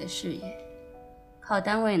没自己的事业，靠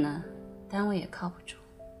单位呢，单位也靠不住；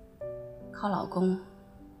靠老公，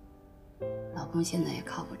老公现在也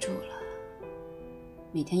靠不住了。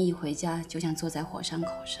每天一回家就像坐在火山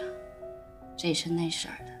口上，这事那事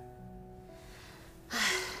儿的。唉，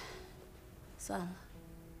算了，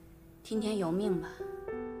听天由命吧。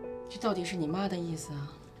这到底是你妈的意思啊，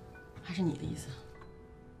还是你的意思？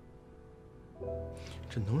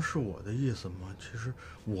这能是我的意思吗？其实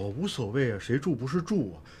我无所谓啊，谁住不是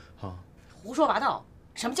住啊！胡说八道！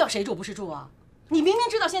什么叫谁住不是住啊？你明明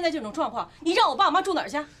知道现在这种状况，你让我爸我妈住哪儿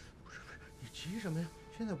去？不是，你急什么呀？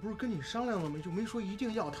现在不是跟你商量了吗？就没说一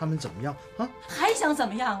定要他们怎么样啊？还想怎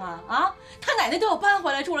么样啊？啊，他奶奶都要搬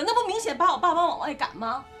回来住了，那不明显把我爸妈往外赶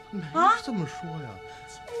吗？没这么说呀。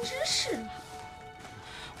简直是！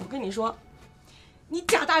我跟你说，你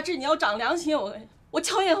贾大志，你要长良心。我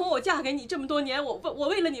乔艳红，我嫁给你这么多年，我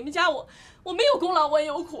为了你们家，我没有功劳，我也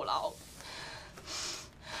有苦劳。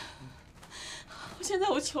现在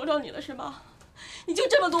我求着你了，是吧？你就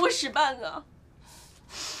这么多使绊子。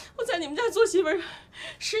我在你们家做媳妇儿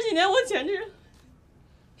10几年，我简直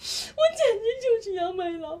就是杨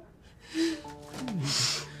梅了。你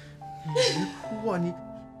别哭啊！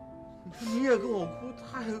你也跟我哭，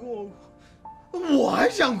他也跟我哭，我还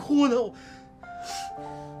想哭呢。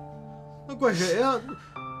那怪谁呀？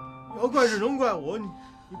要怪只能怪我，你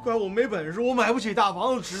怪我没本事，我买不起大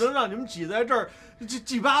房子，只能让你们挤在这儿，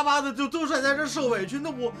挤巴巴的就都晒在这儿受委屈。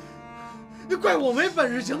那怪我没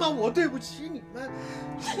本事行吗？我对不起你们。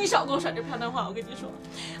你少跟我甩这漂亮话！我跟你说，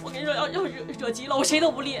要惹急了，我谁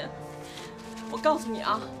都不吝。我告诉你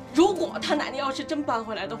啊，如果他奶奶要是真搬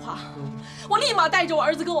回来的话，我立马带着我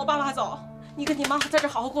儿子跟我爸妈走。你跟你妈在这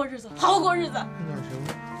好好过日子，好好过日子。那哪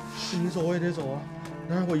行？你走我也得走啊，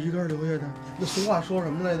哪有我一个人留下的？那俗话说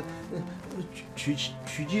什么来着？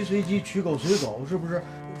娶鸡随鸡，娶狗随狗，是不是？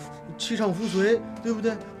妻唱妇随，对不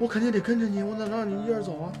对？我肯定得跟着你，我哪让你一个人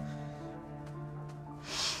走啊？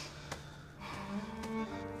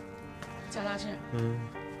贾大志，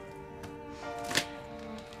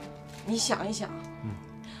你想一想，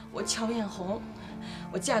我乔艳红，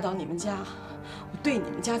我嫁到你们家，我对你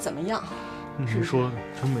们家怎么样？你说的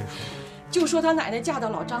真没说。就说他奶奶嫁到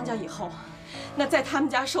老张家以后，那在他们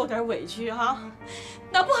家受点委屈啊，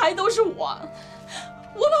那不还都是我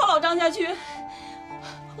跑老张家去，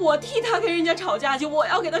我替他跟人家吵架去，我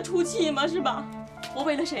要给他出气吗？是吧？我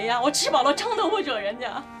为了谁呀？我吃饱了撑的，我惹人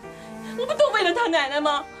家，我不都为了他奶奶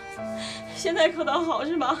吗？现在可倒好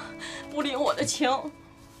是吧？不领我的情。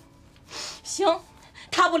行，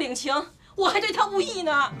他不领情，我还对他无义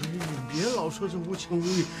呢。你别老说这无情无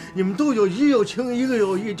义，你们都有一个有情，一个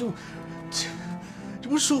有义，这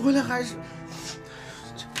不说回来还是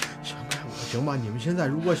想怪我行吧？你们现在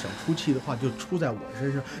如果想出气的话，就出在我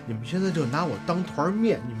身上。你们现在就拿我当团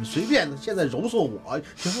面，你们随便的现在揉搓我，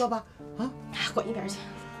行了吧？啊，滚一边去！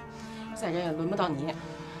再人也轮不到你，你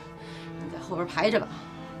在后边排着吧。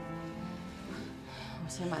我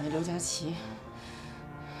先把那刘佳琪，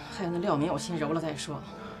还有那廖敏，我先揉了再说。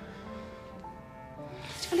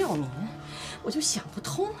这个廖敏，我就想不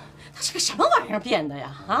通，他是个什么玩意儿变的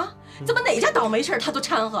呀？啊，怎么哪家倒霉事他都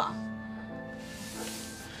掺和？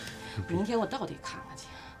明天我到底看看去，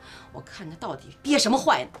我看他到底憋什么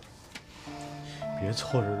坏呢？别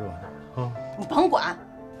凑着热闹啊！你甭管。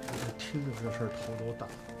听着这事儿头都大。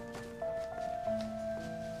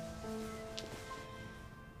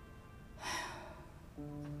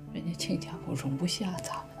人家亲家母容不下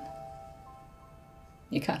咱们呢。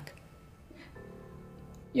你看看，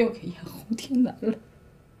又给艳红添难了。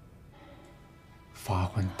发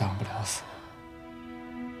婚当不了死，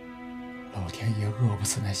老天爷饿不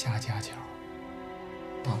死那下家脚，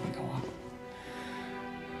大不了啊，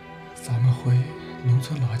咱们回农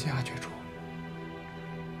村老家去住，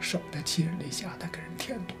省得气人累下的给人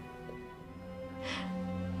添堵。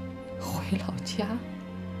回老家？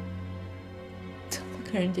怎么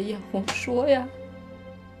跟人家艳红说呀？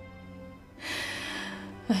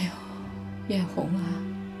哎呦，艳红啊，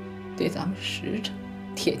对咱们实诚，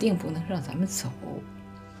铁定不能让咱们走。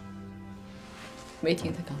没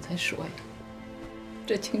听他刚才说呀，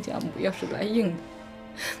这亲家母要是来硬的，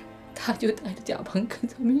他就带着贾鹏跟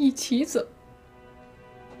咱们一起走。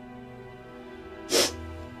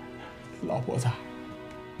老婆子，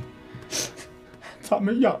咱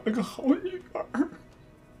们养了个好女儿，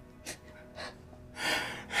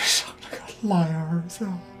生了个烂儿子。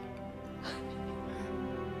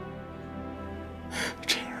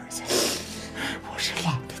这儿子，我是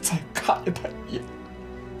懒得再看他一眼。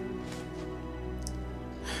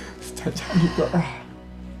咱家里边啊，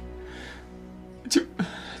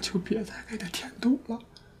就别再给他添堵了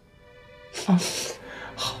啊！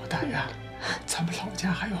好歹呀，咱们老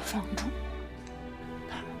家还有房住，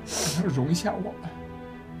他要容下我们。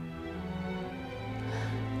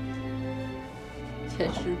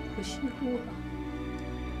前世不修啊，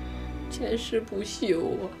前世不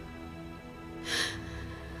修啊！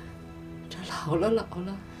这老了，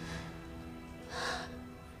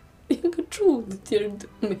连个住的地儿都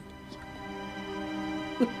没有。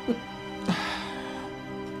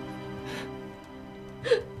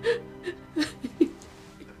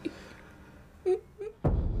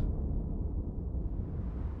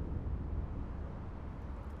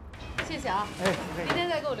谢谢啊，哎，明天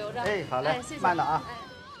再给我留着。哎，好嘞，谢谢，慢点啊。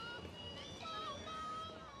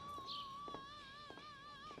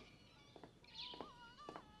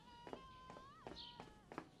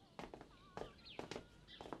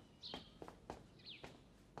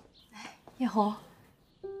叶红，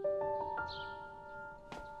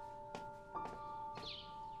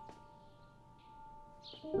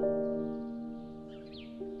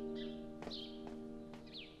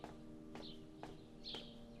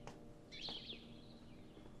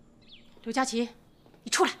刘佳琪，你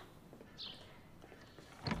出来！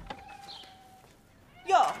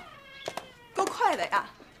哟，够快的呀！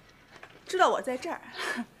知道我在这儿，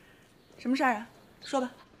什么事儿啊？说吧。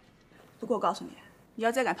不过我告诉你，你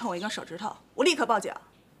要再敢碰我一根手指头，我立刻报警。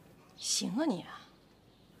行啊你，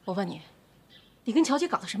我问你，你跟乔姐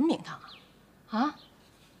搞的什么名堂啊？啊？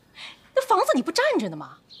那房子你不占着呢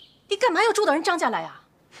吗？你干嘛要住到人张家来呀？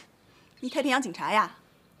你太平洋警察呀，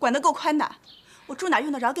管得够宽的。我住哪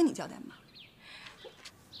用得着跟你交代吗？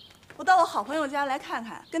我到我好朋友家来看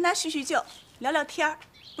看，跟他叙叙旧，聊聊天儿，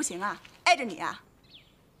不行啊，碍着你啊。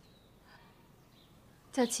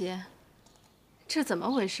佳琪，这怎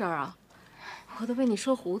么回事啊？我都被你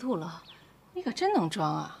说糊涂了。你可真能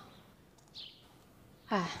装啊！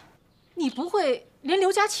哎，你不会连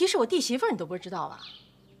刘佳琪是我弟媳妇儿你都不知道吧？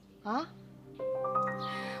啊？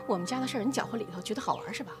我们家的事儿你搅和里头，觉得好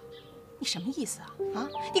玩是吧？你什么意思啊？啊？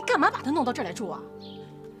你干嘛把她弄到这儿来住啊？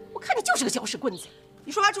我看你就是个搅屎棍子。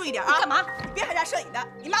你说话注意点啊！你干嘛？你别害怕摄影的，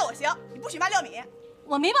你骂我行，你不许骂廖敏。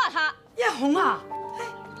我没骂她。艳红啊，哎，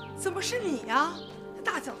怎么是你呀？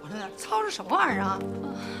大早上的，吵着什么玩意儿啊？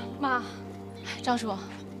妈，张叔，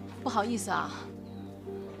不好意思啊，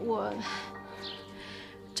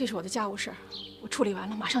这是我的家务事，我处理完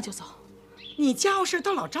了马上就走。你家务事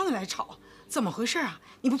到老张那来吵，怎么回事啊？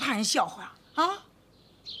你不怕人笑话啊？啊？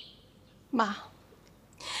妈，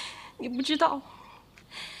你不知道，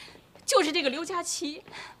就是这个刘佳琪，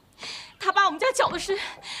他把我们家搅的是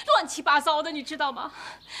乱七八糟的，你知道吗？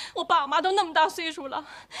我爸我妈都那么大岁数了，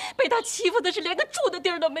被他欺负的是连个住的地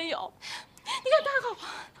儿都没有。你看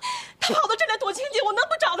他跑到这来躲清静，我能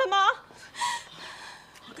不找他吗？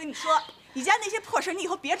我跟你说，你家那些破事你以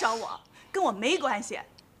后别找我，跟我没关系，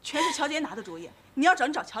全是乔杰拿的主意。你要找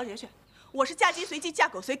你找乔杰去。我是嫁鸡随鸡，嫁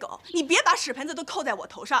狗随狗，你别把屎盆子都扣在我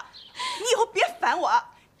头上。你以后别烦我，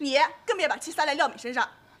你更别把气撒在廖敏身上。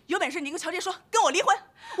有本事你跟乔杰说，跟我离婚，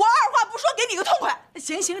我二话不说给你个痛快。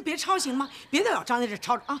行了，别吵行吗？别在老张在这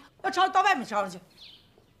吵着啊，要吵到外面吵去。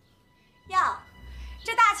哟，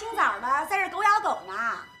这大清早的在这狗咬狗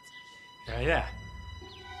呢。爷爷，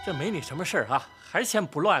这没你什么事儿啊，还嫌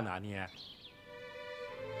不乱呢你？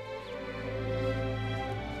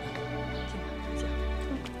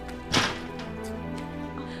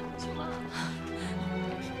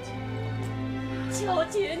乔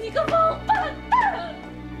姐，你个王八蛋！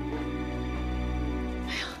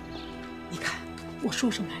哎呀，你看我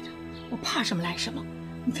说什么来着？我怕什么来什么？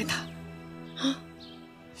你看他，啊！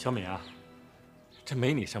小敏啊，这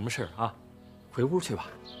没你什么事啊，回屋去吧。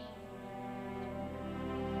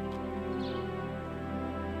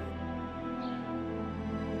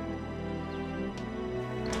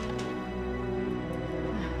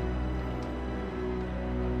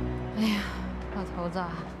哎呀，老头子。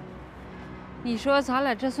你说咱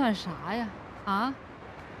俩这算啥呀？啊，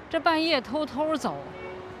这半夜偷偷走，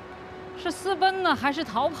是私奔呢，还是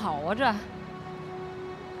逃跑啊？这，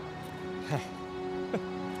嗨，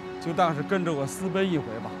就当是跟着我私奔一回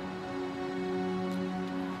吧。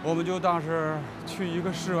我们就当是去一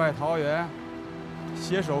个世外桃源，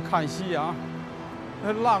携手看夕阳，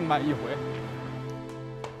浪漫一回。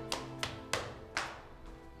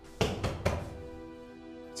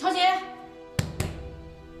乔姐，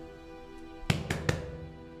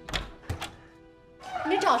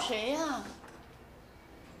你找谁呀？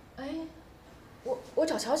哎，我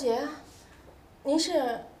找乔杰。您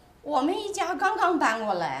是？我们一家刚刚搬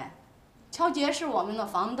过来，乔杰是我们的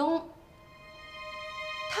房东。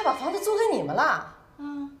他把房子租给你们了？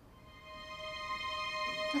嗯。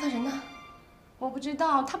那他人呢？我不知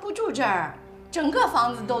道，他不住这儿，整个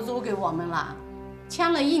房子都租给我们了，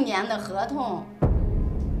签了1年的合同。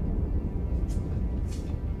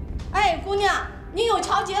哎，姑娘，你有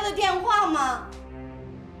乔杰的电话吗？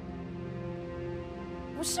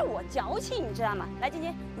不是我矫情，你知道吗？来，晶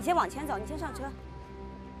晶，你先往前走，你先上车。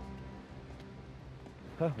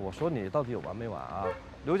哎，我说你到底有完没完啊？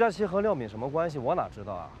刘佳琪和廖敏什么关系？我哪知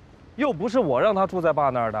道啊？又不是我让他住在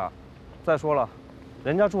爸那儿的。再说了，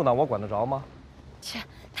人家住哪我管得着吗？切，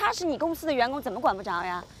他是你公司的员工，怎么管不着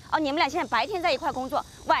呀？哦，你们俩现在白天在一块工作，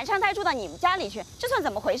晚上他还住到你们家里去，这算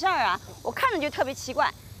怎么回事啊？我看着就特别奇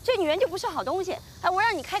怪，这女人就不是好东西。哎，我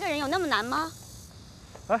让你开个人有那么难吗？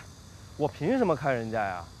哎，我凭什么开人家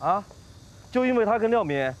呀？啊，就因为他跟廖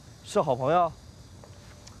敏是好朋友？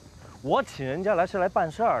我请人家来是来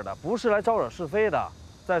办事儿的，不是来招惹是非的。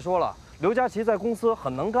再说了，刘佳琪在公司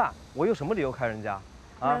很能干，我有什么理由开人家？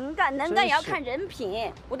啊，能干也要看人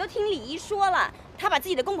品。我都听李姨说了，她把自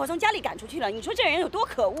己的公婆从家里赶出去了。你说这人有多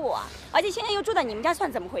可恶啊！而且现在又住在你们家，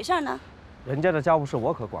算怎么回事呢？人家的家务事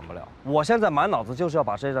我可管不了，我现在满脑子就是要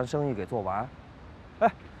把这单生意给做完。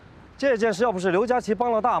哎，这件事要不是刘佳琪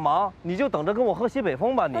帮了大忙，你就等着跟我喝西北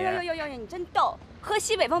风吧你！呦，你真逗！喝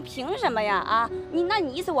西北风凭什么呀？啊，那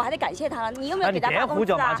你意思我还得感谢他了？你有没有给他发工资啊？你别胡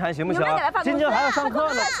搅蛮缠行不行？今天还要上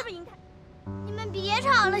课呢。是不是应该？你们别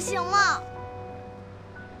吵了行吗？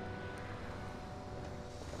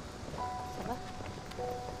怎么？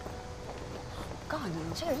我告诉你，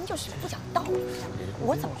你这个人就是不讲道理。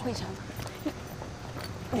我怎么会这样？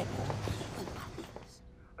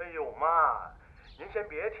哎呦妈，您先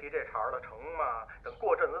别提这茬了，成吗？等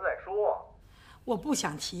过阵子再说。我不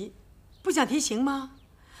想提。不想提行吗？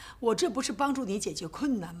我这不是帮助你解决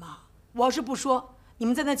困难吗？我要是不说，你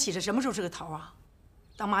们在那起着什么时候是个头啊？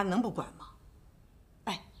当妈能不管吗？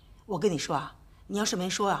哎，我跟你说啊，你要是没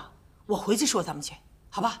说啊，我回去说他们去，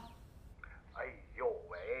好吧？哎呦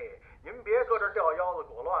喂，您别搁这掉腰子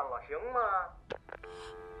裹乱了，行吗？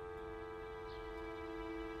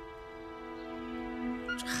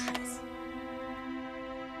这孩子。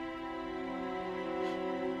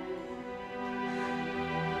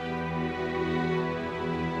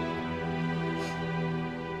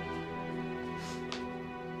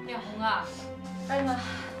啊，哎妈，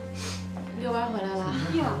遛弯回来了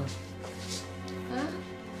呀？啊，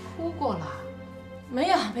哭过了？没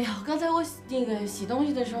有，刚才我那个洗东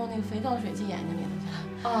西的时候，那个肥皂水进眼睛里头去了。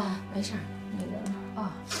哦，没事儿。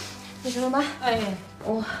那什么妈，哎，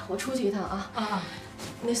我出去一趟啊。啊。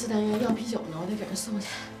那4单元要啤酒呢，我得给人送去。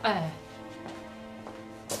哎。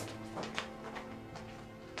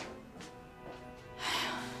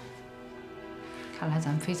看来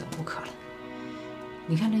咱们非走不可了。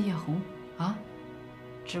你看这叶红啊，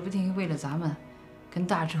指不定为了咱们，跟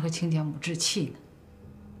大志和青天母置气呢。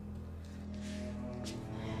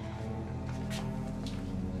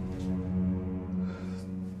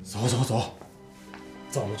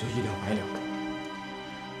走了就一了百了。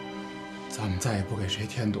咱们再也不给谁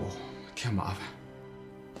添堵、添麻烦。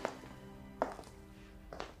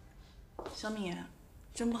小敏，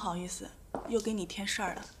真不好意思，又给你添事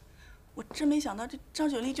儿了。我真没想到，这张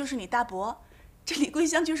九丽就是你大伯。这李桂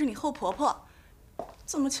香就是你后婆婆，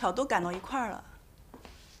这么巧都赶到一块儿了。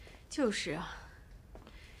就是啊，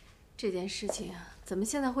这件事情怎么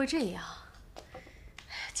现在会这样？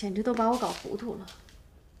简直都把我搞糊涂了。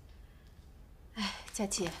哎，佳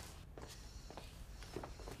琪，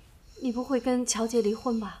你不会跟乔杰离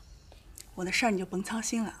婚吧？我的事儿你就甭操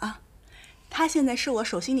心了啊，他现在是我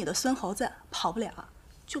手心里的孙猴子，跑不了，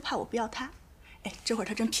就怕我不要他。哎，这会儿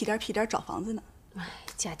他正屁颠屁颠找房子呢。哎，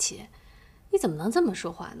佳琪。你怎么能这么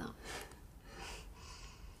说话呢？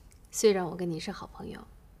虽然我跟你是好朋友，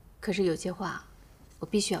可是有些话我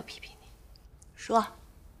必须要批评你。说。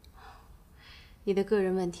你的个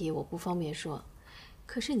人问题我不方便说，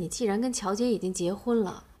可是你既然跟乔杰已经结婚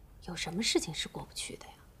了，有什么事情是过不去的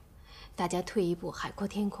呀？大家退一步，海阔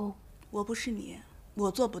天空。我不是你，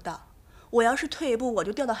我做不到。我要是退一步，我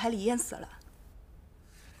就掉到海里淹死了。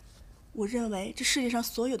我认为这世界上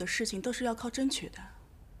所有的事情都是要靠争取的。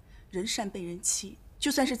人善被人欺，就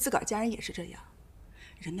算是自个儿家人也是这样。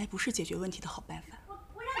忍耐不是解决问题的好办法。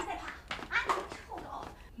我让你再爬啊！你臭狗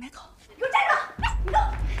！Michael，给我站住！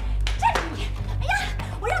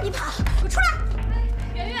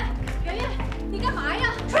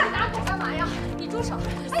手！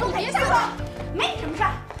哎，你别动！没你什么事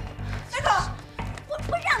儿。麦克，我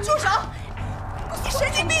让你住手！你神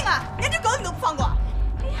经病啊！连只狗你都不放过！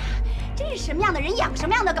哎呀，真是什么样的人养什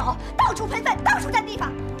么样的狗，到处喷粪，到处占地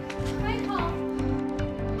方。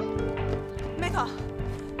麦克，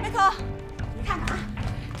你看看啊，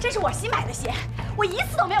这是我新买的鞋，我一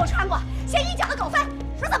次都没有穿过，鞋一脚的狗粪，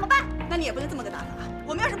说怎么办？那你也不能这么个打法啊！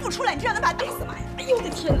我们要是不出来，你这样能把他怼死吗？哎呦我的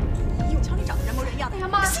天哪！哎呦，瞧你长得人模人样的！哎呀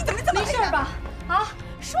妈，心怎么这么黑？没事吧？啊，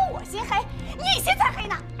说我心黑，你心才黑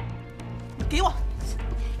呢！给我！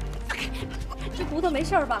这骨头没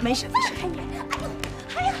事吧？没事。放开你！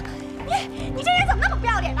哎呀，你这人怎么那么不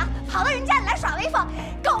要脸呢？跑到人家里来耍威风，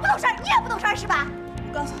狗不懂事儿，你也不懂事儿是吧？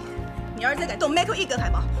我告诉你，你要是再敢动 Michael 一根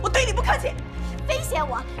汗毛，我对你不客气。威胁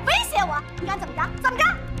我！你敢怎么着？怎么着？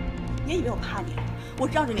别以为我怕你，我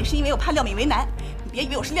让着你是因为我怕廖敏为难。你别以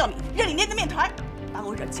为我是廖敏，热里捏的面团，把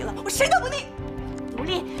我惹急了，我谁都不腻。不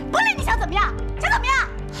吝，你想怎么样？想怎么样？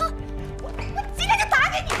哼！我今天就打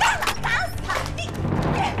给你干了，打死他！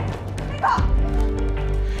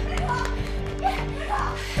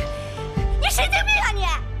你神经病啊你！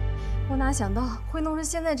我哪想到会弄成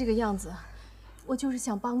现在这个样子，我就是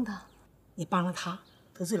想帮他。你帮了他，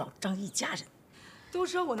得罪老张一家人。都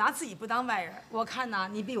说我拿自己不当外人，我看呐，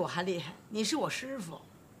你比我还厉害，你是我师傅。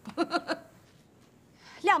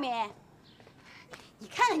廖敏，你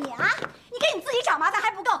看看你啊，你给你自己找麻烦还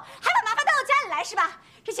不够，还把麻烦带到家里来是吧？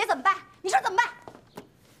这鞋怎么办？你说怎么办？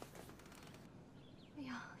哎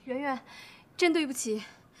呀，圆圆，真对不起，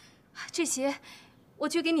这鞋我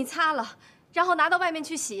去给你擦了，然后拿到外面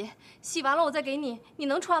去洗，洗完了我再给你，你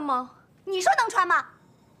能穿吗？你说能穿吗？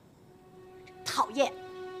讨厌！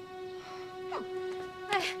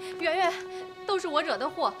哎，圆圆，都是我惹的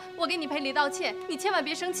祸，我给你赔礼道歉，你千万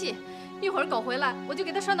别生气。一会儿狗回来，我就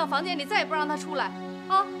给它拴到房间里，再也不让它出来，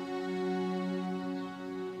啊！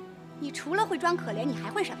你除了会装可怜，你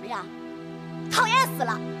还会什么呀？讨厌死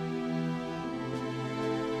了！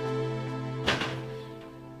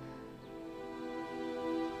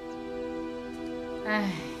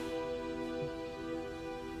哎，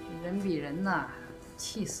人比人呐，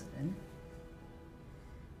气死人！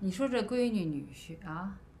你说这闺女女婿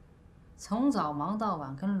啊，从早忙到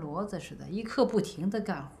晚，跟骡子似的，一刻不停的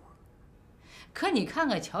干活。可你看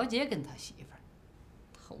看乔杰跟他媳妇儿，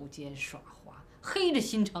偷奸耍滑，黑着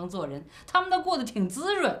心肠做人，他们倒过得挺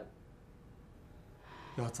滋润。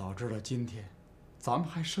要早知道今天，咱们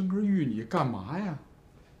还生儿育女干嘛呀？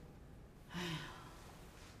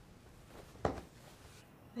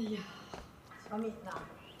哎呀，小敏呐，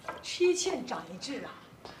吃一堑长一智啊，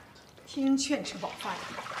听劝吃饱饭。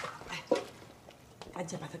哎，赶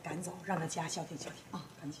紧把他赶走，让他家消停消停啊！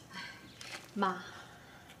赶紧。妈，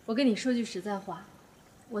我跟你说句实在话，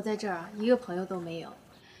我在这儿啊，一个朋友都没有。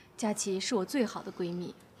佳琪是我最好的闺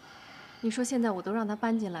蜜，你说现在我都让她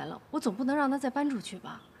搬进来了，我总不能让她再搬出去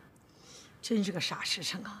吧？真是个傻实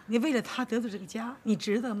诚啊！你为了他得罪这个家，你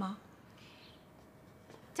值得吗？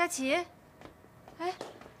佳琪，哎，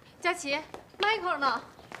佳琪 ，Michael 呢？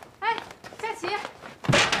哎，佳琪，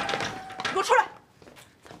给我出来！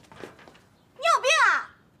你有病啊！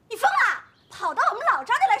你疯了！跑到我们老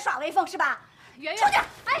张家来耍威风是吧？圆圆，出去！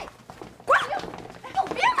哎，滚！有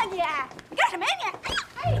病啊你！你干什么呀你？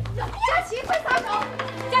哎，佳琪，快撒手！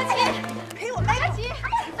佳琪，赔我麦克！佳琪，还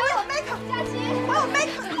我麦克！佳琪，还我麦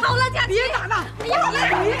克！好了，佳琪，别打了！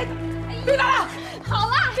别打了！好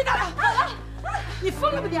了，别打了！好了！你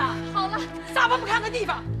疯了吧你？好了，撒把不看个地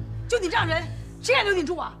方，就你这样人，谁敢留你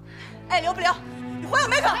住啊？爱留不留？你还我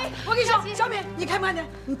麦克！我跟你说，小敏，你看不看见？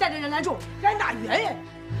你带着人来住，让人打圆圆。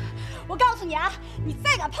我告诉你啊，你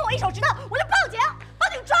再敢碰我一手指头，我就报警！报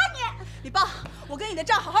警抓你！你报，我跟你的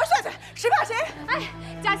账好好算算，谁怕谁！哎，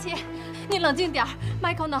佳琪，你冷静点儿。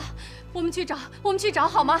Michael 呢？我们去找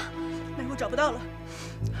好吗？Michael找不到了，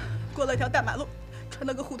过了一条大马路，穿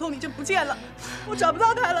到个胡同里就不见了，我找不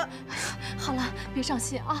到他了。好了，别伤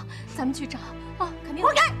心啊，咱们去找啊，肯定。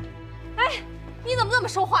活该！哎，你怎么这么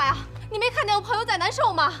说话呀？你没看见我朋友在难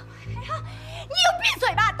受吗？哎呀，你有闭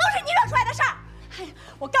嘴吧！都是你惹出来的事儿！哎呀，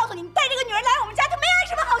我告诉你，你带这个女人来我们家就没安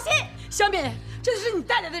什么好心。小敏，这就是你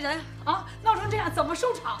带来的人啊！闹成这样，怎么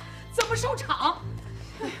收场？怎么收场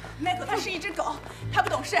？Michael 他是一只狗，他不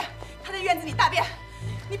懂事，他在院子里大便。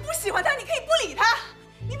你不喜欢他，你可以不理他，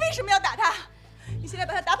你为什么要打他？你现在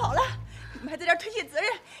把他打跑了，你们还在这儿推卸责任，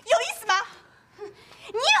有意思吗？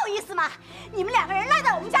你有意思吗？你们两个人赖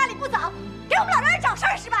在我们家里不走，给我们老丈人找事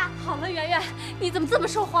儿是吧？好了，圆圆，你怎么这么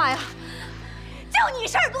说话呀？就你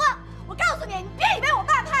事儿多！我告诉你，你别以为我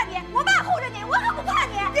爸怕你，我爸护着你，我可不怕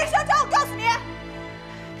你。别嚣张！我告诉你，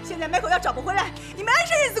现在Michael要找不回来，你们安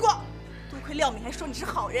生日子过。多亏亏廖敏还说你是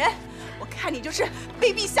好人，我看你就是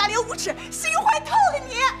卑鄙下流无耻，心坏透了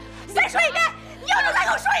你！再说一遍，你要是再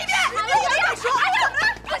给我说一遍，你不要再说！哎呀，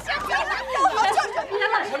不行，你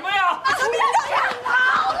干什么呀？怎么样？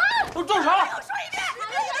好了，都住手！再给我说一遍！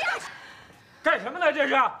干什么呢？这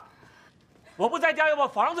是？我不在家要把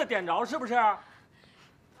房子点着，是不是？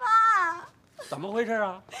爸，怎么回事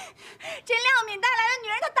啊？这廖敏带来的女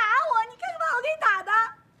人，她打我，你看看把我给打的，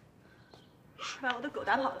把我的狗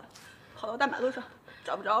打跑了，跑到大马路上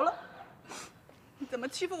找不着了。你怎么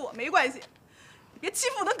欺负我没关系，你别欺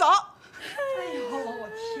负我的狗。哎呦，我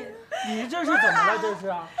天！你这是怎么了？这是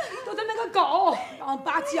啊？都是那个狗让我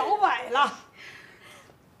把脚崴了。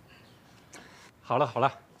好了好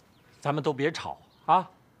了，咱们都别吵啊，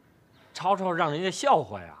吵吵让人家笑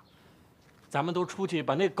话呀。咱们都出去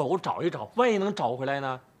把那狗找一找，万一能找回来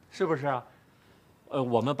呢？是不是啊？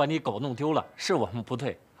我们把你狗弄丢了，是我们不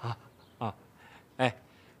对啊啊！哎，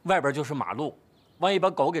外边就是马路，万一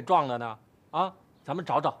把狗给撞了呢？啊，咱们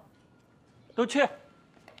找找，都去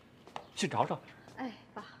找找。哎，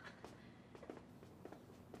爸，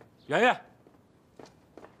圆圆，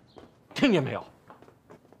听见没有？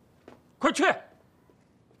快去！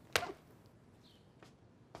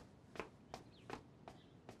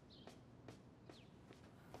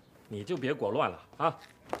你就别裹乱了啊！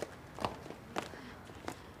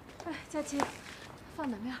哎，佳琪，放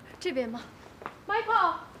哪面？这边吗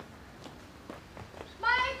 ？Michael，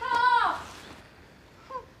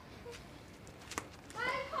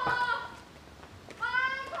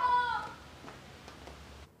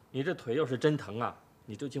 你这腿要是真疼啊，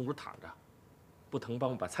你就进屋躺着，不疼帮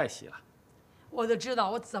我把菜洗了。我就知道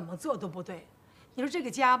我怎么做都不对。你说这个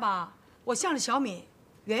家吧，我向着小敏，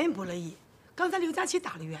圆圆不乐意。刚才刘佳琪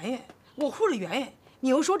打了圆圆，我护了圆圆，你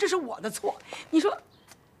又说这是我的错，你说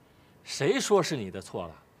谁说是你的错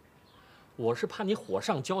了？我是怕你火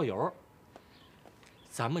上浇油。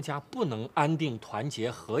咱们家不能安定、团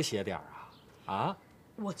结、和谐点啊！啊！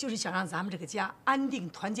我就是想让咱们这个家安定、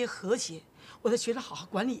团结、和谐，我才学着好好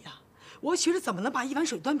管理呀。我学着怎么能把一碗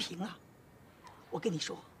水端平啊！我跟你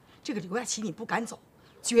说，这个刘佳琪你不赶走，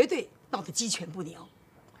绝对闹得鸡犬不宁。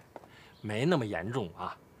没那么严重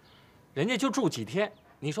啊，人家就住几天，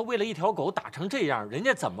你说为了一条狗打成这样，人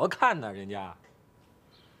家怎么看呢？人家，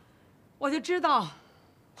我就知道，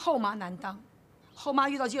后妈难当，后妈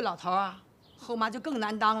遇到这老头啊，后妈就更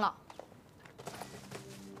难当了。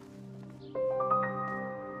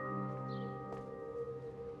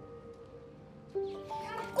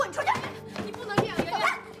滚出去！你不能这样，圆圆，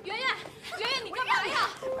圆圆，圆圆，你干嘛呀？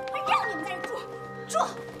我让你们在这住。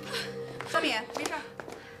小敏，没事，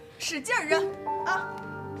使劲扔啊！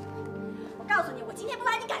我告诉你，我今天不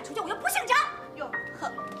把你赶出去，我就不姓张。哟，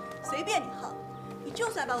哼，随便你哼，你就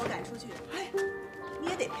算把我赶出去，哎，你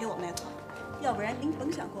也得陪我卖矿，要不然您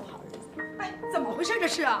甭想过好日子。哎，怎么回事这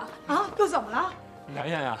是啊？啊，又怎么了？圆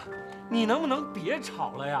圆呀，你能不能别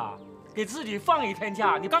吵了呀？给自己放一天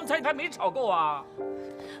假，你刚才还没吵够啊！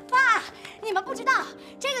爸，你们不知道，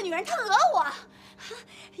这个女人她讹我，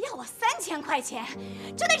要我3000块钱，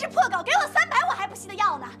就那只破狗给我300，我还不稀得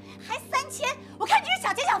要呢，还3000，我看你这是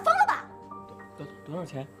想钱想疯了吧？多少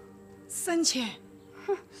钱？3000。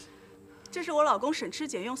哼，这是我老公省吃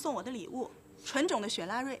俭用送我的礼物，纯种的雪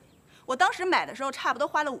拉瑞，我当时买的时候差不多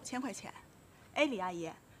花了5000块钱。哎，李阿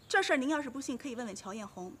姨，这事儿您要是不信，可以问问乔艳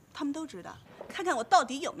红，他们都知道，看看我到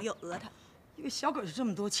底有没有讹她。一个小狗就这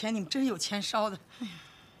么多钱，你们真是有钱烧的。哎呀，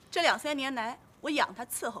这2、3年来，我养它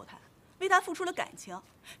伺候它，为它付出了感情，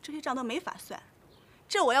这些账都没法算。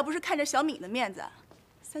这我要不是看着小敏的面子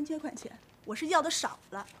，3000块钱我是要的少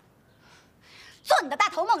了。做你的大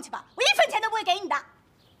头梦去吧，我1分钱都不会给你的。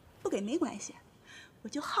不给没关系，我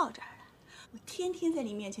就好这儿了。我天天在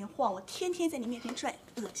你面前晃，我天天在你面前转，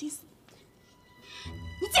恶心死你！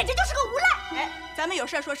你简直就是个无赖！哎，咱们有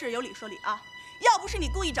事说事，有理说理啊。要不是你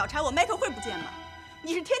故意找茬，我麦克会不见吗？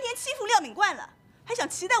你是天天欺负廖敏惯了，还想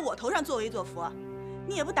骑在我头上作威作福？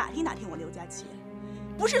你也不打听打听我刘佳琪，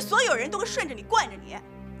不是所有人都会顺着你惯着你。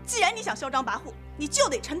既然你想嚣张跋扈，你就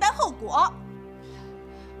得承担后果。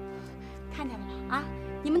看见了吧？啊，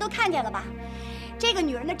你们都看见了吧？这个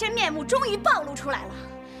女人的真面目终于暴露出来了。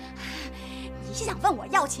你想问我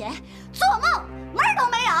要钱，做梦，门儿都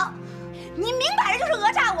没有！你明摆着就是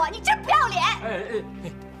讹诈我，你真不要脸！哎，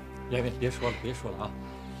圆圆，别说了啊！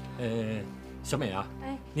小美啊，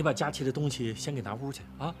你把佳琪的东西先给拿屋去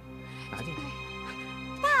啊，拿进去。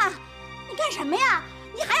爸，你干什么呀？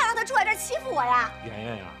你还想让他住在这儿欺负我呀？圆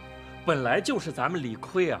圆呀，本来就是咱们理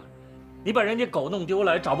亏啊，你把人家狗弄丢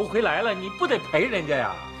了，找不回来了，你不得赔人家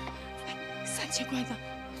呀？3000块的，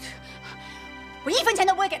我1分钱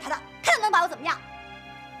都不会给他的，看他能把我怎么样？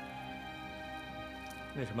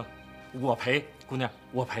那什么，我赔，姑娘，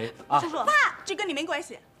我赔啊！叔叔，爸，这跟你没关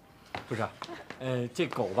系。不是，这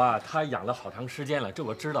狗吧，它养了好长时间了，这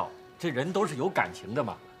我知道。这人都是有感情的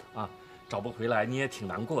嘛，啊，找不回来你也挺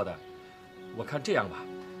难过的。我看这样吧，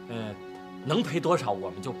能赔多少我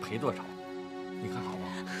们就赔多少，你看好吗？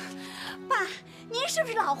爸，您是不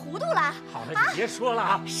是老糊涂了？好了，你别说了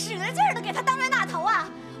啊！使了劲儿的给他当冤大头啊！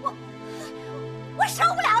我受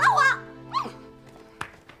不了了，我！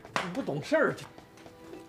你不懂事儿。